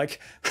 Banner-like,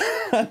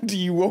 and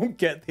you won't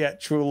get the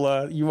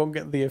actual, you won't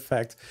get the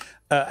effect.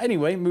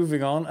 Anyway,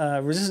 moving on.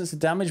 Resistance to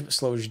damage, but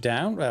slows you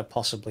down,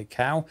 possibly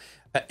cow.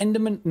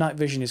 Enderman, night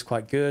vision is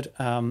quite good,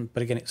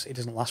 but again, it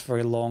doesn't last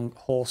very long.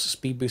 Horse,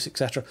 speed boost,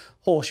 etc.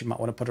 Horse, you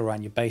might want to put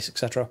around your base,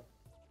 etc.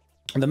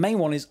 And the main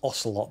one is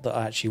Ocelot that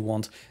I actually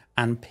want,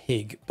 and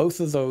Pig. Both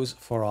of those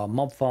for our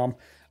mob farm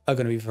are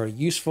going to be very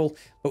useful,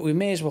 but we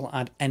may as well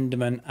add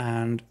Enderman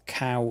and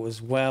cow as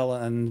well,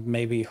 and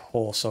maybe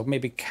horse. So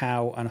maybe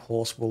cow and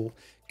horse will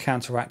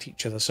counteract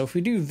each other. So if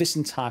we do this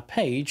entire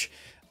page,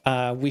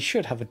 we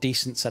should have a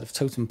decent set of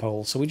totem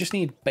poles. So we just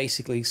need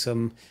basically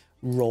some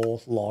raw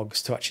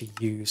logs to actually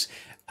use.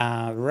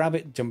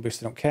 Rabbit, jump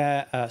boost, I don't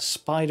care.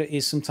 Spider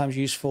is sometimes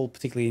useful,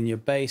 particularly in your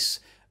base.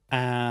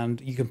 And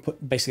you can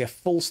put basically a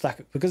full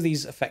stack, because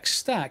these effects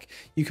stack,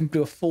 you can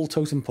do a full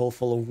totem pole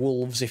full of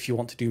wolves if you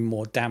want to do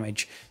more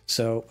damage.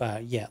 So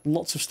yeah,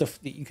 lots of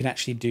stuff that you can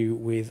actually do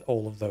with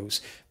all of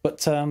those.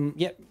 But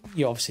yeah,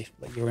 you obviously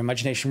let your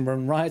imagination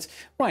run riot.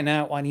 Right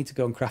now, I need to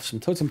go and craft some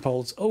totem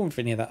poles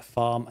over near that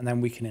farm, and then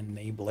we can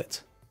enable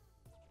it.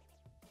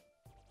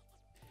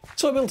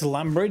 So I built a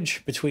land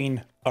bridge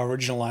between our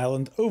original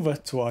island over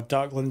to our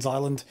Darklands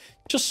island,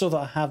 just so that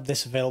I have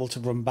this available to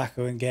run back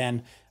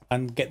again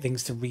and get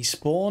things to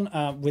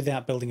respawn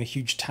without building a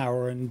huge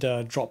tower and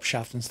drop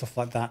shaft and stuff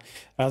like that.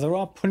 There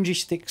are punji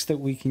sticks that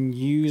we can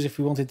use if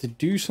we wanted to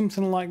do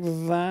something like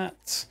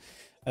that.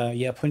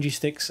 Yeah, punji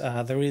sticks.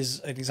 There is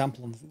an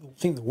example on, I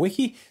think, the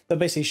wiki that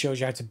basically shows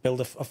you how to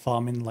build a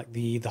farm in like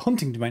the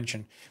hunting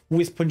dimension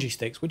with punji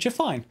sticks, which are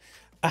fine.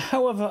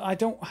 However, I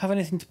don't have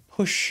anything to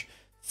push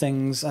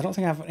things. I don't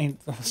think I have any.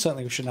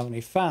 Certainly, we shouldn't have any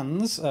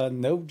fans.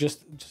 No,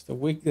 just the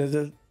wig,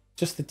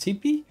 just the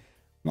teepee.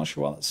 I'm not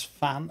sure why that's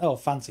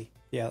fancy.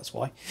 Yeah, that's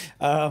why.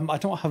 I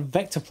don't have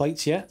vector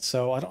plates yet,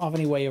 so I don't have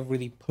any way of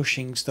really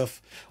pushing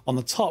stuff on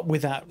the top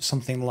without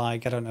something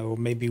like, I don't know,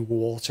 maybe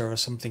water or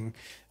something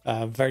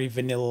very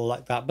vanilla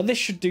like that. But this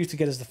should do to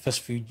get us the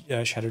first few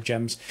shadow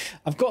gems.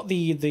 I've got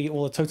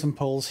all the totem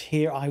poles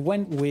here. I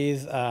went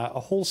with a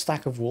whole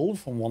stack of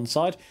wolf on one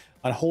side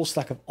and a whole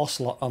stack of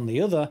ocelot on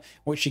the other,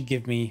 which should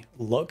give me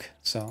luck,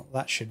 so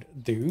that should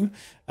do.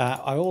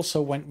 I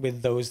also went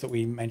with those that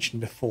we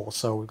mentioned before,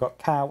 so we've got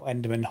cow,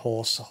 enderman,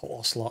 horse,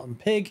 ocelot, and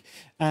pig.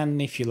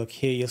 And if you look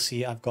here, you'll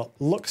see I've got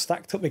luck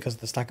stacked up because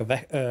of the stack of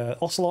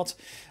ocelot.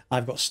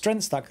 I've got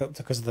strength stacked up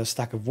because of the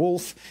stack of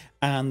wolf,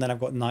 and then I've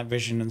got night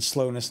vision and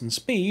slowness and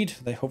speed.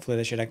 Hopefully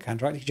they should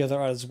counteract each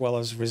other, as well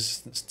as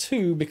resistance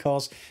 2,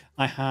 because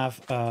I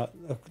have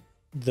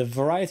the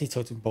variety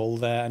totem pole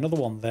there, another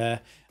one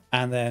there,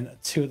 and then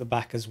 2 at the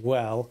back as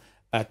well,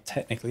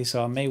 technically,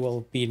 so I may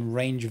well be in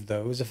range of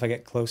those if I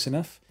get close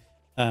enough.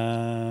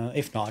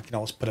 If not, I can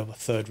always put up a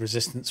third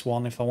resistance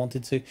one if I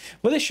wanted to.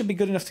 But this should be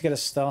good enough to get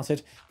us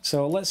started.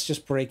 So let's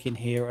just break in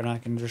here, and I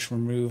can just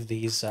remove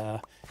these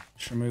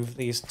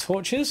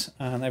torches,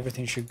 and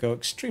everything should go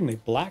extremely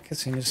black as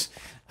soon as,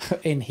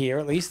 in here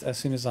at least, as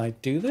soon as I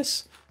do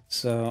this.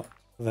 So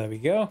there we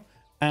go.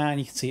 And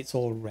you can see it's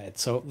all red.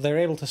 So they're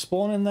able to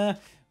spawn in there.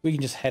 We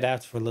can just head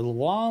out for a little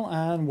while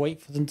and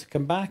wait for them to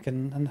come back,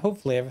 and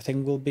hopefully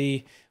everything will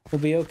be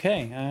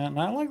okay. And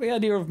I like the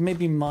idea of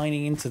maybe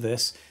mining into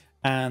this.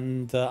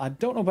 And I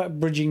don't know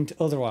about bridging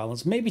to other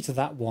islands, maybe to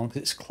that one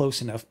because it's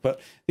close enough, but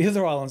the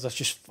other islands are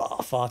just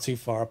far too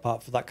far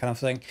apart for that kind of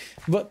thing.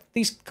 But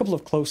these couple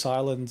of close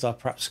islands are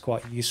perhaps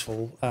quite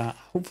useful.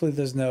 Hopefully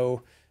there's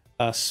no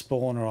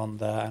spawner on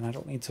there, and I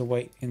don't need to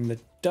wait in the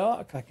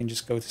dark. I can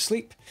just go to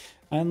sleep,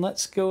 and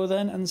let's go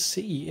then and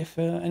see if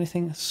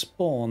anything has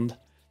spawned.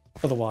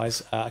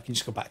 Otherwise, I can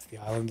just go back to the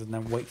island and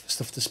then wait for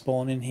stuff to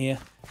spawn in here.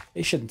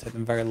 It shouldn't take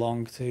them very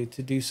long to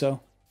do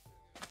so.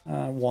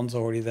 One's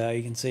already there,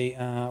 you can see.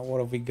 What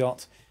have we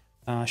got?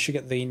 Should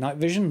get the night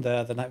vision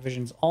there. The night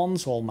vision's on,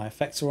 so all my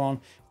effects are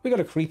on. We got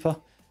a creeper,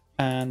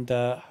 and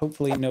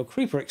hopefully no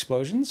creeper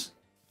explosions.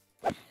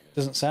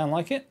 Doesn't sound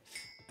like it.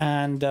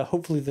 And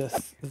hopefully the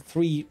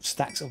 3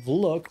 stacks of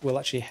luck will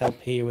actually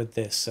help here with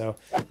this. So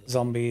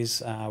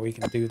zombies, we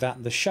can do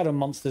that. The shadow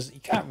monsters, you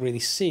can't really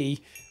see,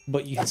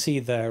 but you can see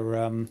their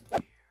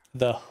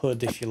the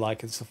hood, if you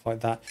like, and stuff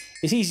like that.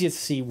 It's easier to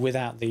see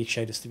without the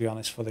shaders, to be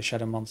honest, for the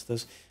shadow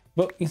monsters.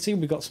 But you can see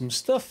we've got some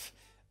stuff.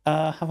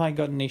 Have I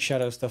got any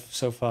shadow stuff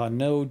so far?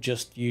 No,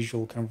 just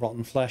usual kind of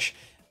rotten flesh.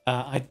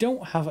 I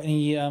don't have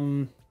any...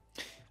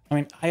 I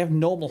mean, I have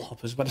normal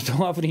hoppers, but I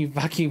don't have any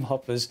vacuum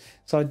hoppers.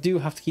 So I do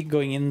have to keep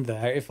going in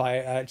there if I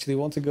actually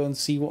want to go and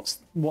see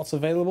what's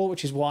available,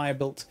 which is why I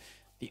built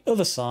the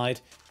other side,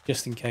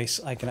 just in case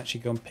I can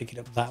actually go and pick it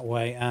up that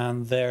way.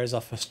 And there's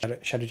our first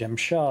shadow gem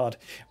shard.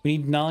 We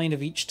need 9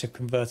 of each to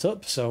convert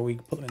up, so we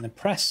put them in the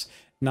press.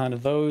 9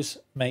 of those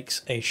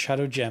makes a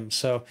shadow gem.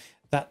 So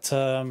that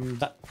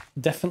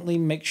definitely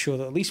makes sure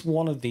that at least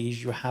one of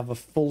these you have a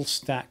full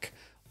stack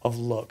of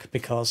luck,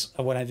 because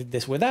when I did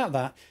this without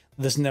that,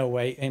 there's no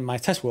way in my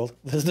test world,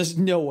 there's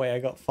no way I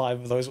got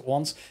 5 of those at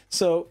once.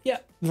 So yeah,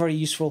 very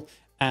useful,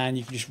 and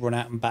you can just run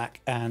out and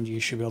back and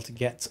you should be able to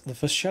get the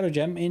first shadow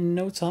gem in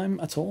no time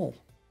at all.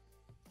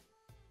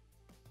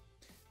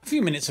 A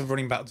few minutes of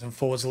running backwards and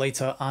forwards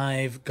later,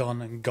 I've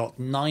gone and got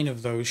 9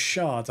 of those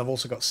shards. I've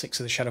also got 6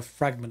 of the shadow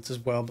fragments as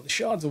well, but the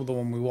shards are the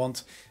one we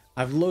want.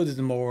 I've loaded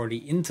them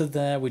already into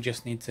there. We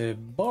just need to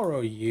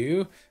borrow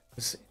you,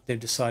 because they've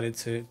decided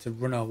to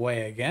run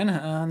away again.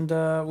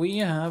 And we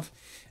have,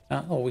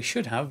 or we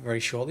should have very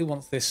shortly,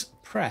 once this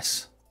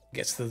press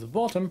gets to the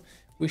bottom,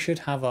 we should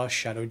have our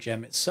shadow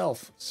gem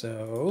itself.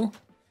 So,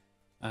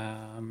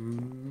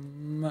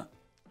 should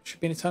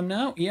be any time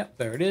now. Yep,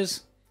 there it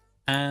is.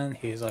 And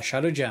here's our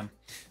shadow gem.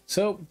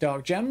 So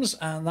dark gems,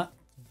 and that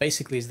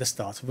basically is the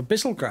start of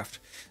Abyssal Craft.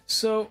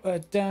 So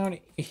down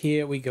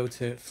here we go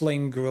to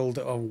Flame Grilled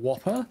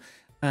Whopper,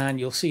 and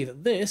you'll see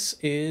that this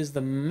is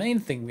the main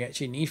thing we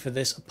actually need for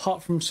this,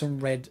 apart from some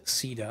red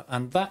cedar,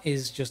 and that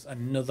is just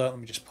another, let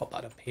me just pop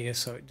that up here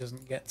so it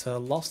doesn't get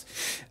lost.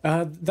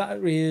 That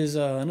is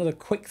another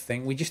quick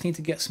thing. We just need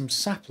to get some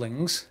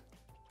saplings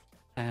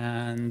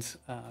and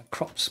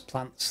crops,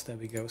 plants. There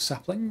we go,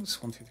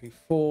 saplings, 1 2 3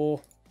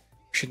 4.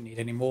 Shouldn't need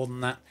any more than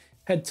that.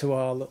 Head to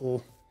our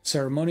little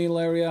ceremonial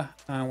area,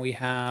 and we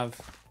have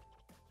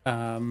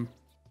where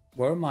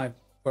are my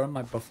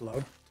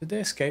buffalo? Did they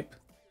escape?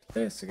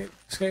 Did they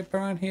escape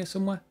around here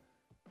somewhere?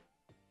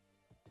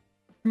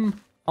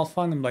 I'll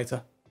find them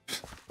later.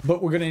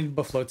 But we're gonna need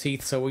buffalo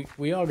teeth, so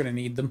we are gonna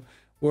need them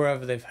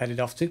wherever they've headed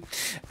off to.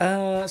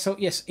 So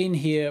yes, in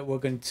here we're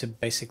going to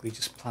basically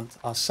just plant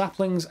our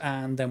saplings,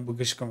 and then we're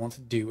just gonna want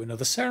to do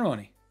another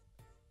ceremony.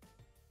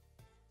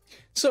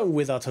 So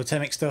with our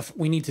totemic stuff,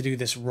 we need to do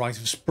this Rite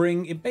of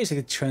Spring. It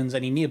basically turns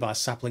any nearby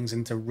saplings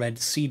into red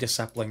cedar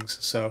saplings.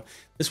 So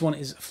this one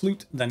is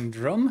flute, then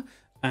drum.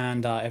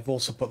 And I've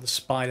also put the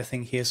spider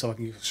thing here so I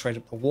can go straight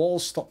up the wall,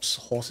 stops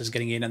horses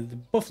getting in, and the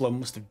buffalo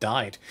must have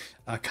died.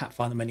 I can't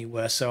find them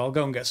anywhere, so I'll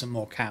go and get some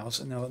more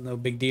cows. No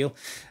big deal.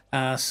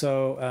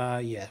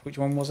 Yeah, which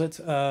one was it?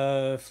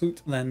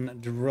 Flute, then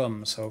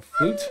drum. So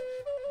flute,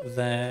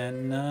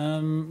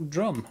 then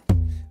drum.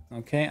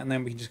 Okay, and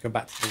then we can just go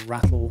back to the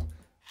rattle.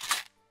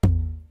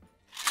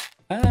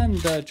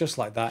 And just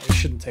like that, it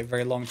shouldn't take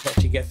very long to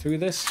actually get through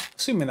this.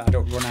 Assuming that I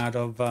don't run out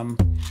of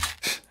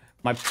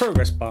my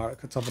progress bar at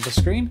the top of the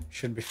screen.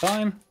 Should be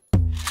fine.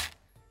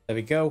 There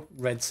we go,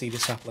 red cedar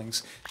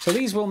saplings. So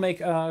these will make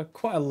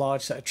quite a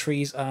large set of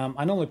trees.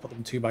 I normally put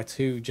them 2 by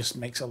 2, just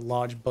makes a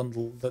large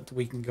bundle that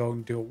we can go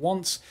and do at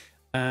once.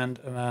 And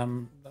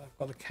I've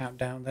got the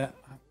countdown there.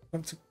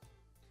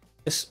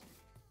 This,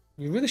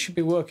 you really should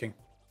be working.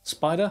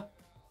 Spider,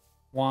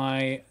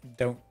 why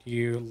don't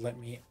you let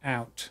me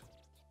out?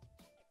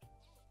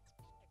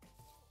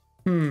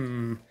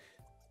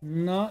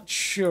 Not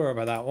sure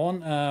about that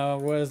one.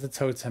 Where's the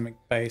totemic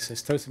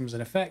basis? Totems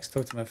and effects,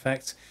 totem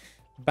effects.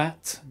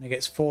 Bat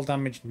negates fall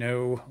damage.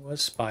 No.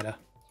 Where's spider?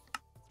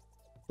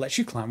 lets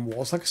you climb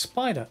walls like a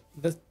spider.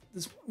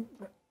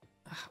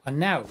 And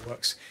now it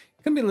works.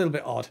 It can be a little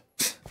bit odd.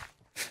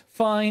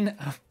 Fine,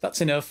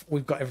 that's enough.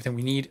 We've got everything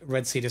we need.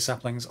 Red cedar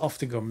saplings, off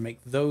to go and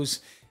make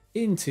those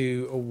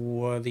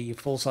into the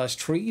full-size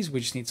trees. We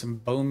just need some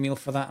bone meal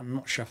for that. I'm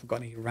not sure if I've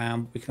got any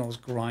around. We can always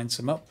grind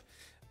some up.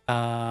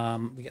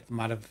 We get them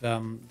out of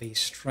the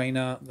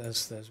strainer.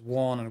 There's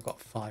one, and I've got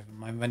 5 in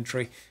my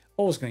inventory.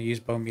 Always going to use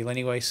bone meal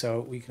anyway,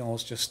 so we can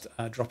always just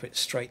drop it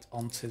straight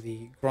onto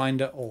the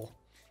grinder or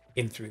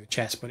in through the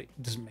chest, but it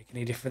doesn't make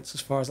any difference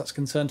as far as that's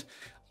concerned.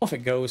 Off it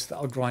goes.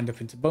 That'll grind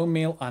up into bone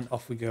meal, and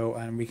off we go,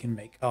 and we can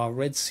make our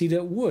red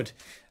cedar wood.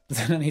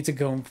 Then I need to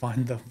go and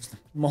find those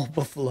more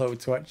buffalo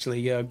to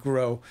actually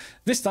grow.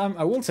 This time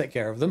I will take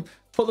care of them,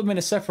 put them in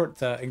a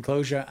separate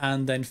enclosure,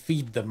 and then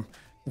feed them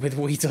with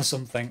wheat or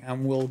something,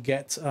 and we'll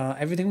get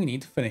everything we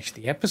need to finish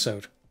the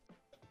episode.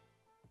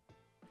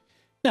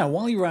 Now,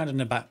 while you're out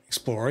and about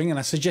exploring, and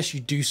I suggest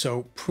you do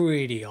so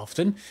pretty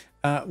often,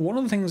 one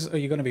of the things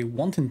you're going to be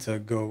wanting to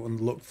go and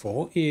look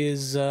for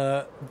is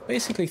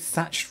basically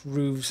thatched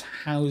roofs,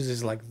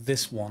 houses like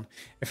this one.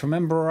 If I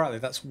remember rightly,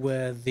 that's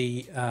where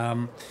the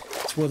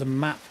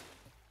map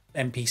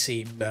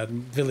NPC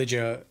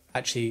villager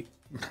actually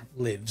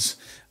lives.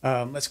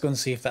 Let's go and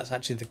see if that's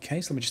actually the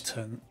case. Let me just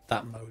turn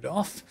that mode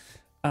off.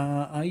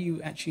 Are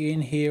you actually in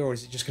here, or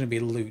is it just going to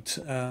be loot?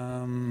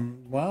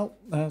 Well,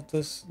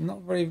 there's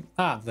not very...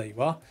 there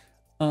you are.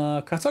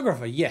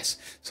 Cartographer, yes.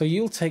 So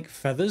you'll take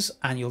feathers,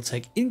 and you'll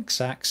take ink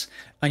sacs,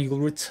 and you'll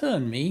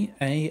return me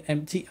a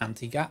empty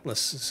antique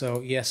atlas.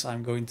 So yes,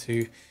 I'm going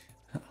to...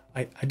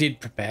 I did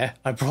prepare.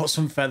 I brought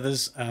some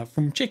feathers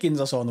from chickens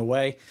I saw on the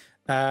way,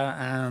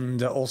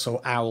 and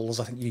also owls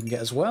I think you can get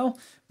as well.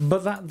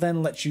 But that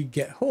then lets you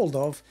get hold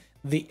of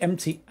the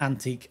empty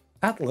antique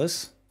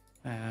atlas.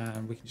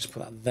 And we can just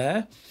put that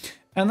there.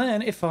 And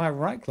then if I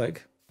right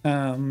click,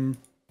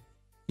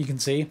 you can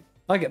see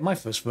I get my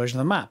first version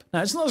of the map.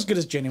 Now it's not as good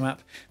as Journey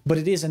Map, but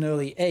it is an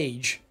early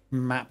age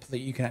map that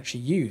you can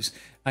actually use.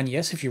 And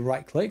yes, if you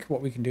right click,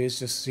 what we can do is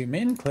just zoom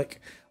in, click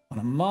on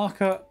a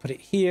marker, put it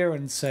here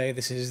and say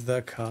this is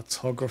the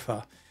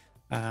cartographer.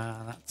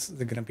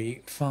 They're going to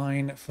be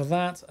fine for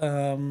that.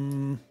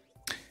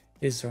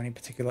 Is there any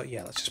particular...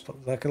 Yeah, let's just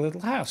put like a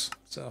little house.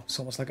 So it's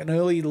almost like an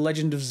early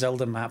Legend of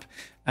Zelda map.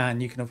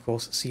 And you can, of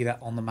course, see that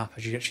on the map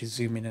as you actually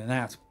zoom in and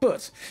out.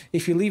 But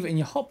if you leave it in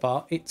your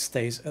hotbar, it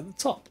stays at the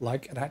top,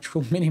 like an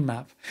actual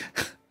mini-map.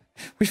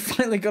 We've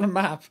finally got a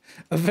map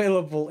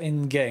available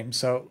in-game.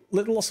 So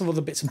lots of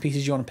other bits and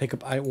pieces you want to pick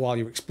up out while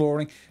you're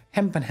exploring.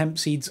 Hemp and hemp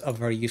seeds are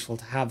very useful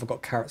to have. I've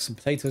got carrots and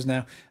potatoes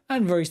now,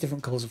 and various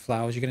different colours of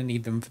flowers. You're going to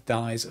need them for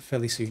dyes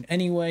fairly soon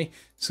anyway,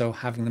 so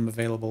having them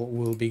available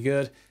will be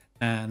good.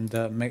 And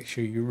make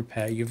sure you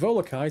repair your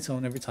volokite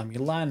on every time you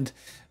land.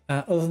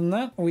 Other than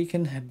that, we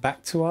can head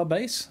back to our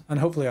base, and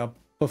hopefully our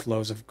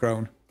buffaloes have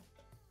grown.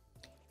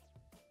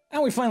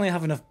 And we finally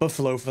have enough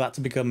buffalo for that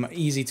to become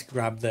easy to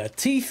grab their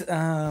teeth.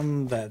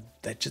 They're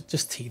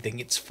just teething,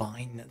 it's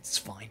fine, it's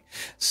fine.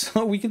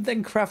 So we can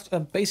then craft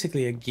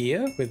basically a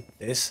gear with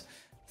this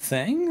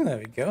thing, there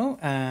we go.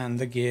 And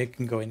the gear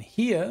can go in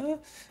here.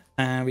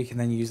 And we can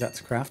then use that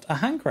to craft a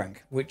hand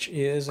crank, which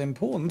is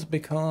important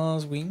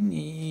because we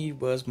need...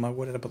 where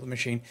did I put the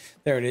machine?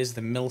 There it is,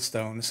 the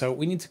millstone. So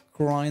we need to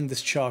grind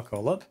this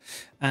charcoal up,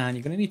 and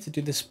you're going to need to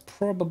do this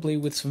probably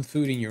with some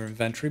food in your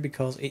inventory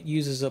because it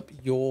uses up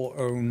your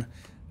own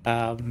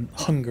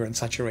hunger and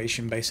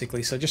saturation,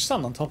 basically. So just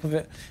stand on top of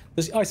it.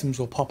 Those items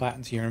will pop out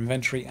into your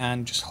inventory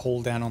and just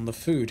hold down on the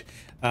food.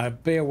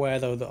 Be aware,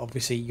 though, that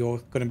obviously you're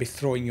going to be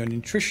throwing your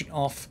nutrition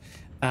off,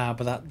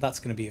 but that's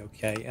going to be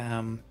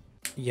okay.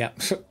 Yeah,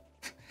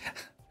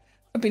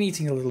 I've been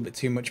eating a little bit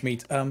too much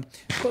meat, but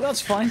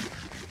that's fine.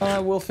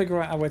 We'll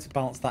figure out a way to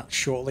balance that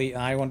shortly.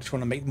 I want to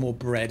make more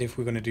bread if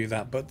we're going to do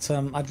that, but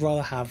I'd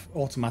rather have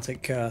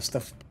automatic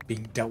stuff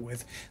being dealt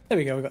with. There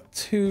we go, we've got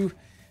 2,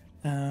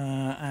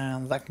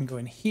 and that can go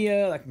in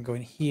here, that can go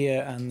in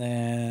here, and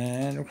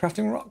then we're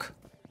crafting rock.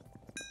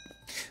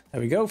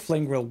 There we go,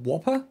 flame grill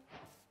whopper.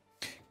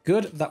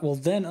 Good, that will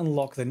then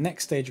unlock the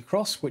next stage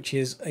across, which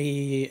is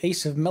a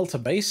ace of melter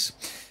base.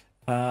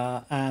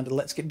 And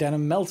let's get down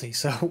and melty.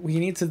 So we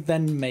need to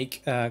then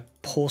make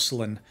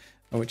porcelain,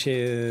 which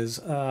is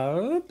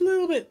a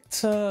little bit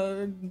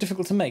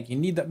difficult to make. You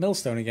need that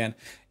millstone again.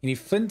 You need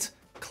flint,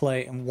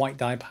 clay, and white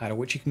dye powder,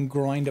 which you can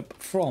grind up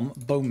from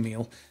bone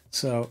meal.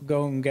 So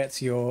go and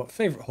get your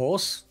favourite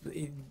horse.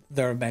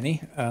 There are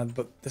many,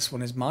 but this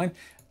one is mine.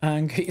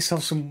 And get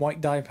yourself some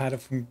white dye powder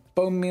from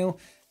bone meal.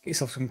 Get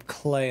yourself some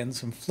clay and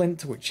some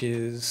flint, which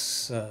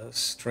is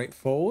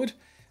straightforward.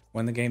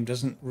 When the game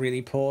doesn't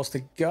really pause to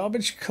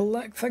garbage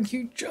collect. Thank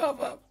you,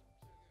 Java.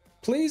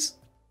 Please.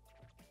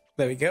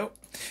 There we go.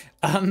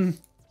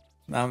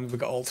 Now we've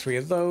got all 3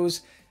 of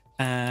those.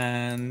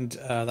 And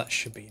that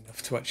should be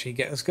enough to actually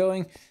get us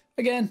going.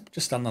 Again,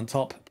 just stand on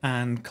top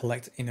and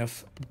collect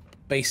enough,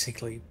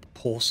 basically,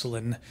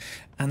 porcelain.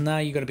 And now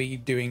you're going to be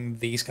doing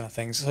these kind of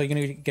things. So you're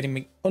going to be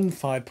getting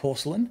unfired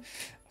porcelain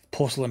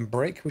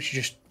brick, which you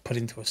just put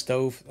into a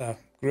stove,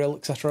 grill,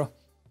 etc.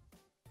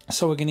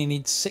 So we're going to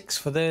need 6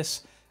 for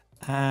this.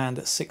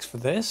 and 6 for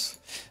this,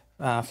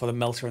 for the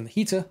melter and the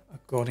heater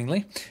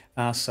accordingly.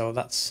 So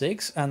that's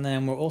 6, and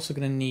then we're also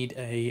going to need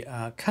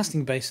a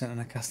casting basin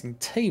and a casting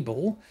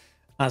table,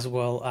 as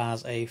well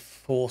as a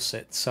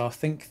faucet. So I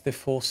think the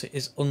faucet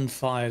is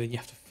unfired and you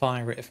have to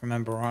fire it, if I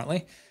remember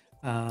rightly.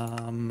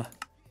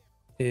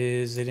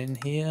 Is it in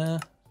here?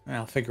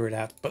 I'll figure it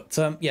out. But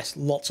yes,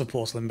 lots of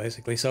porcelain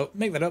basically. So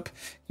make that up,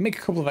 make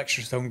a couple of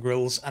extra stone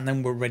grills, and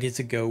then we're ready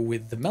to go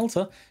with the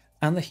melter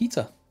and the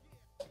heater.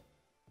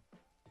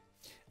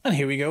 And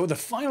here we go, the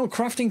final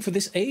crafting for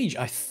this age,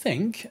 I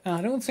think.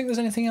 I don't think there's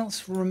anything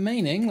else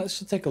remaining. Let's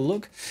just take a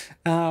look.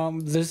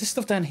 There's this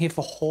stuff down here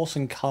for horse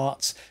and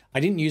carts. I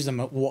didn't use them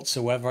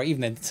whatsoever,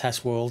 even in the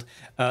test world.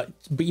 But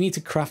you need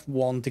to craft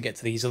 1 to get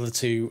to these other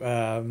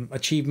 2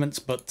 achievements,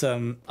 but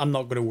I'm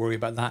not going to worry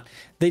about that.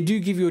 They do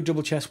give you a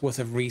double chest worth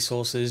of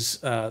resources,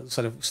 sort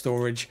of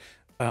storage,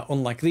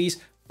 unlike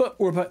these. But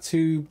we're about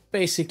to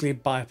basically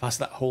bypass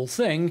that whole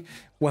thing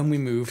when we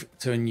move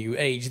to a new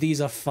age.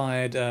 These are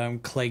fired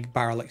clay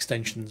barrel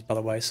extensions, by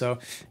the way. So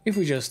if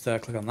we just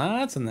click on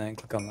that and then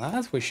click on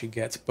that, we should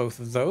get both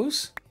of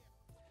those.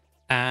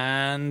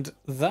 And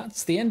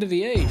that's the end of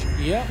the age.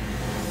 Yep.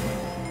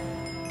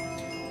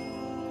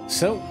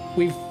 So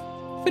we've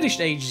finished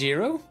age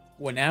 0.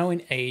 We're now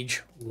in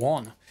age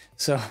 1.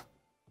 So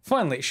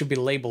finally it should be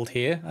labeled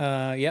here.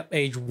 Yep,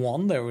 age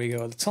 1. There we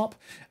go at the top.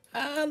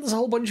 And there's a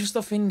whole bunch of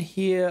stuff in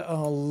here,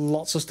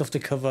 lots of stuff to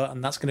cover,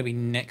 and that's going to be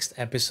next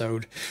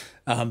episode.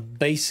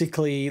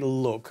 Basically,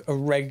 look, a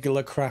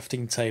regular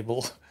crafting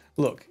table.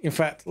 Look, in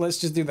fact, let's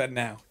just do that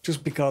now,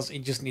 just because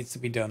it just needs to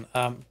be done.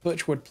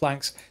 Birchwood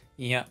planks,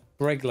 yeah,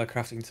 regular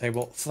crafting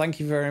table. Thank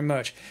you very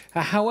much.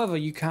 However,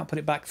 you can't put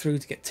it back through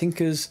to get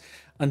Tinkers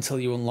until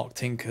you unlock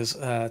Tinkers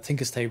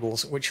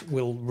tables, which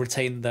will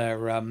retain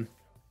their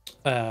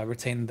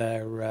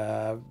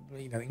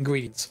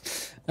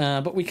ingredients,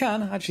 but we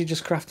can actually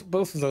just craft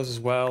both of those as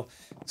well.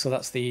 So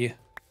that's the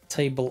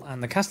table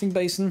and the casting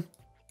basin,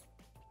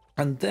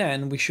 and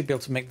then we should be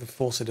able to make the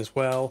faucet as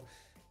well.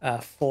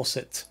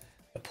 Faucet,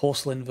 a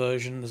porcelain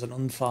version. There's an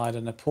unfired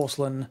and a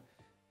porcelain.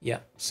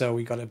 Yeah, so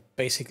we got a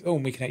basic. Oh,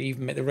 we can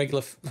even make the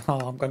regular. Oh,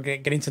 I'm going to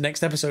get into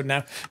next episode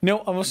now.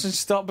 No, I mustn't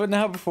stop. But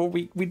now before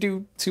we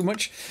do too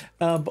much.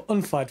 But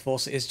unfired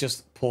faucet is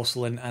just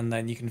porcelain, and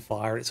then you can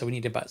fire it. So we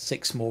need about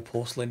 6 more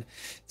porcelain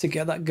to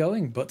get that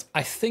going. But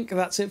I think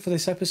that's it for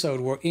this episode.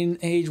 We're in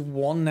age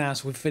 1 now,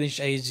 so we've finished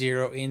age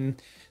 0 in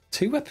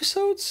 2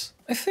 episodes.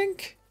 I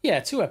think, yeah,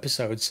 2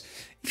 episodes.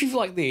 If you've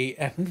liked the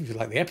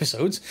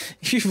episodes,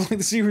 if you've liked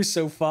the series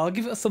so far,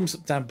 give it a thumbs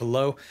up down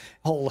below. It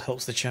all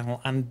helps the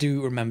channel, and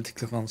do remember to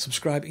click on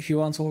subscribe if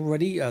you aren't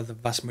already. The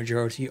vast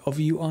majority of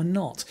you are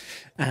not.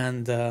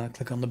 And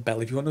click on the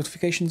bell if you want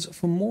notifications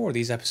for more of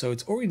these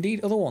episodes, or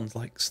indeed other ones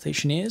like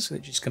Stationeers,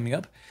 which is coming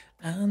up,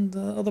 and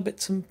other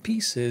bits and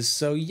pieces.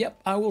 So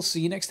yep, I will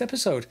see you next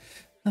episode.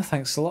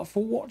 Thanks a lot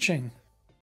for watching.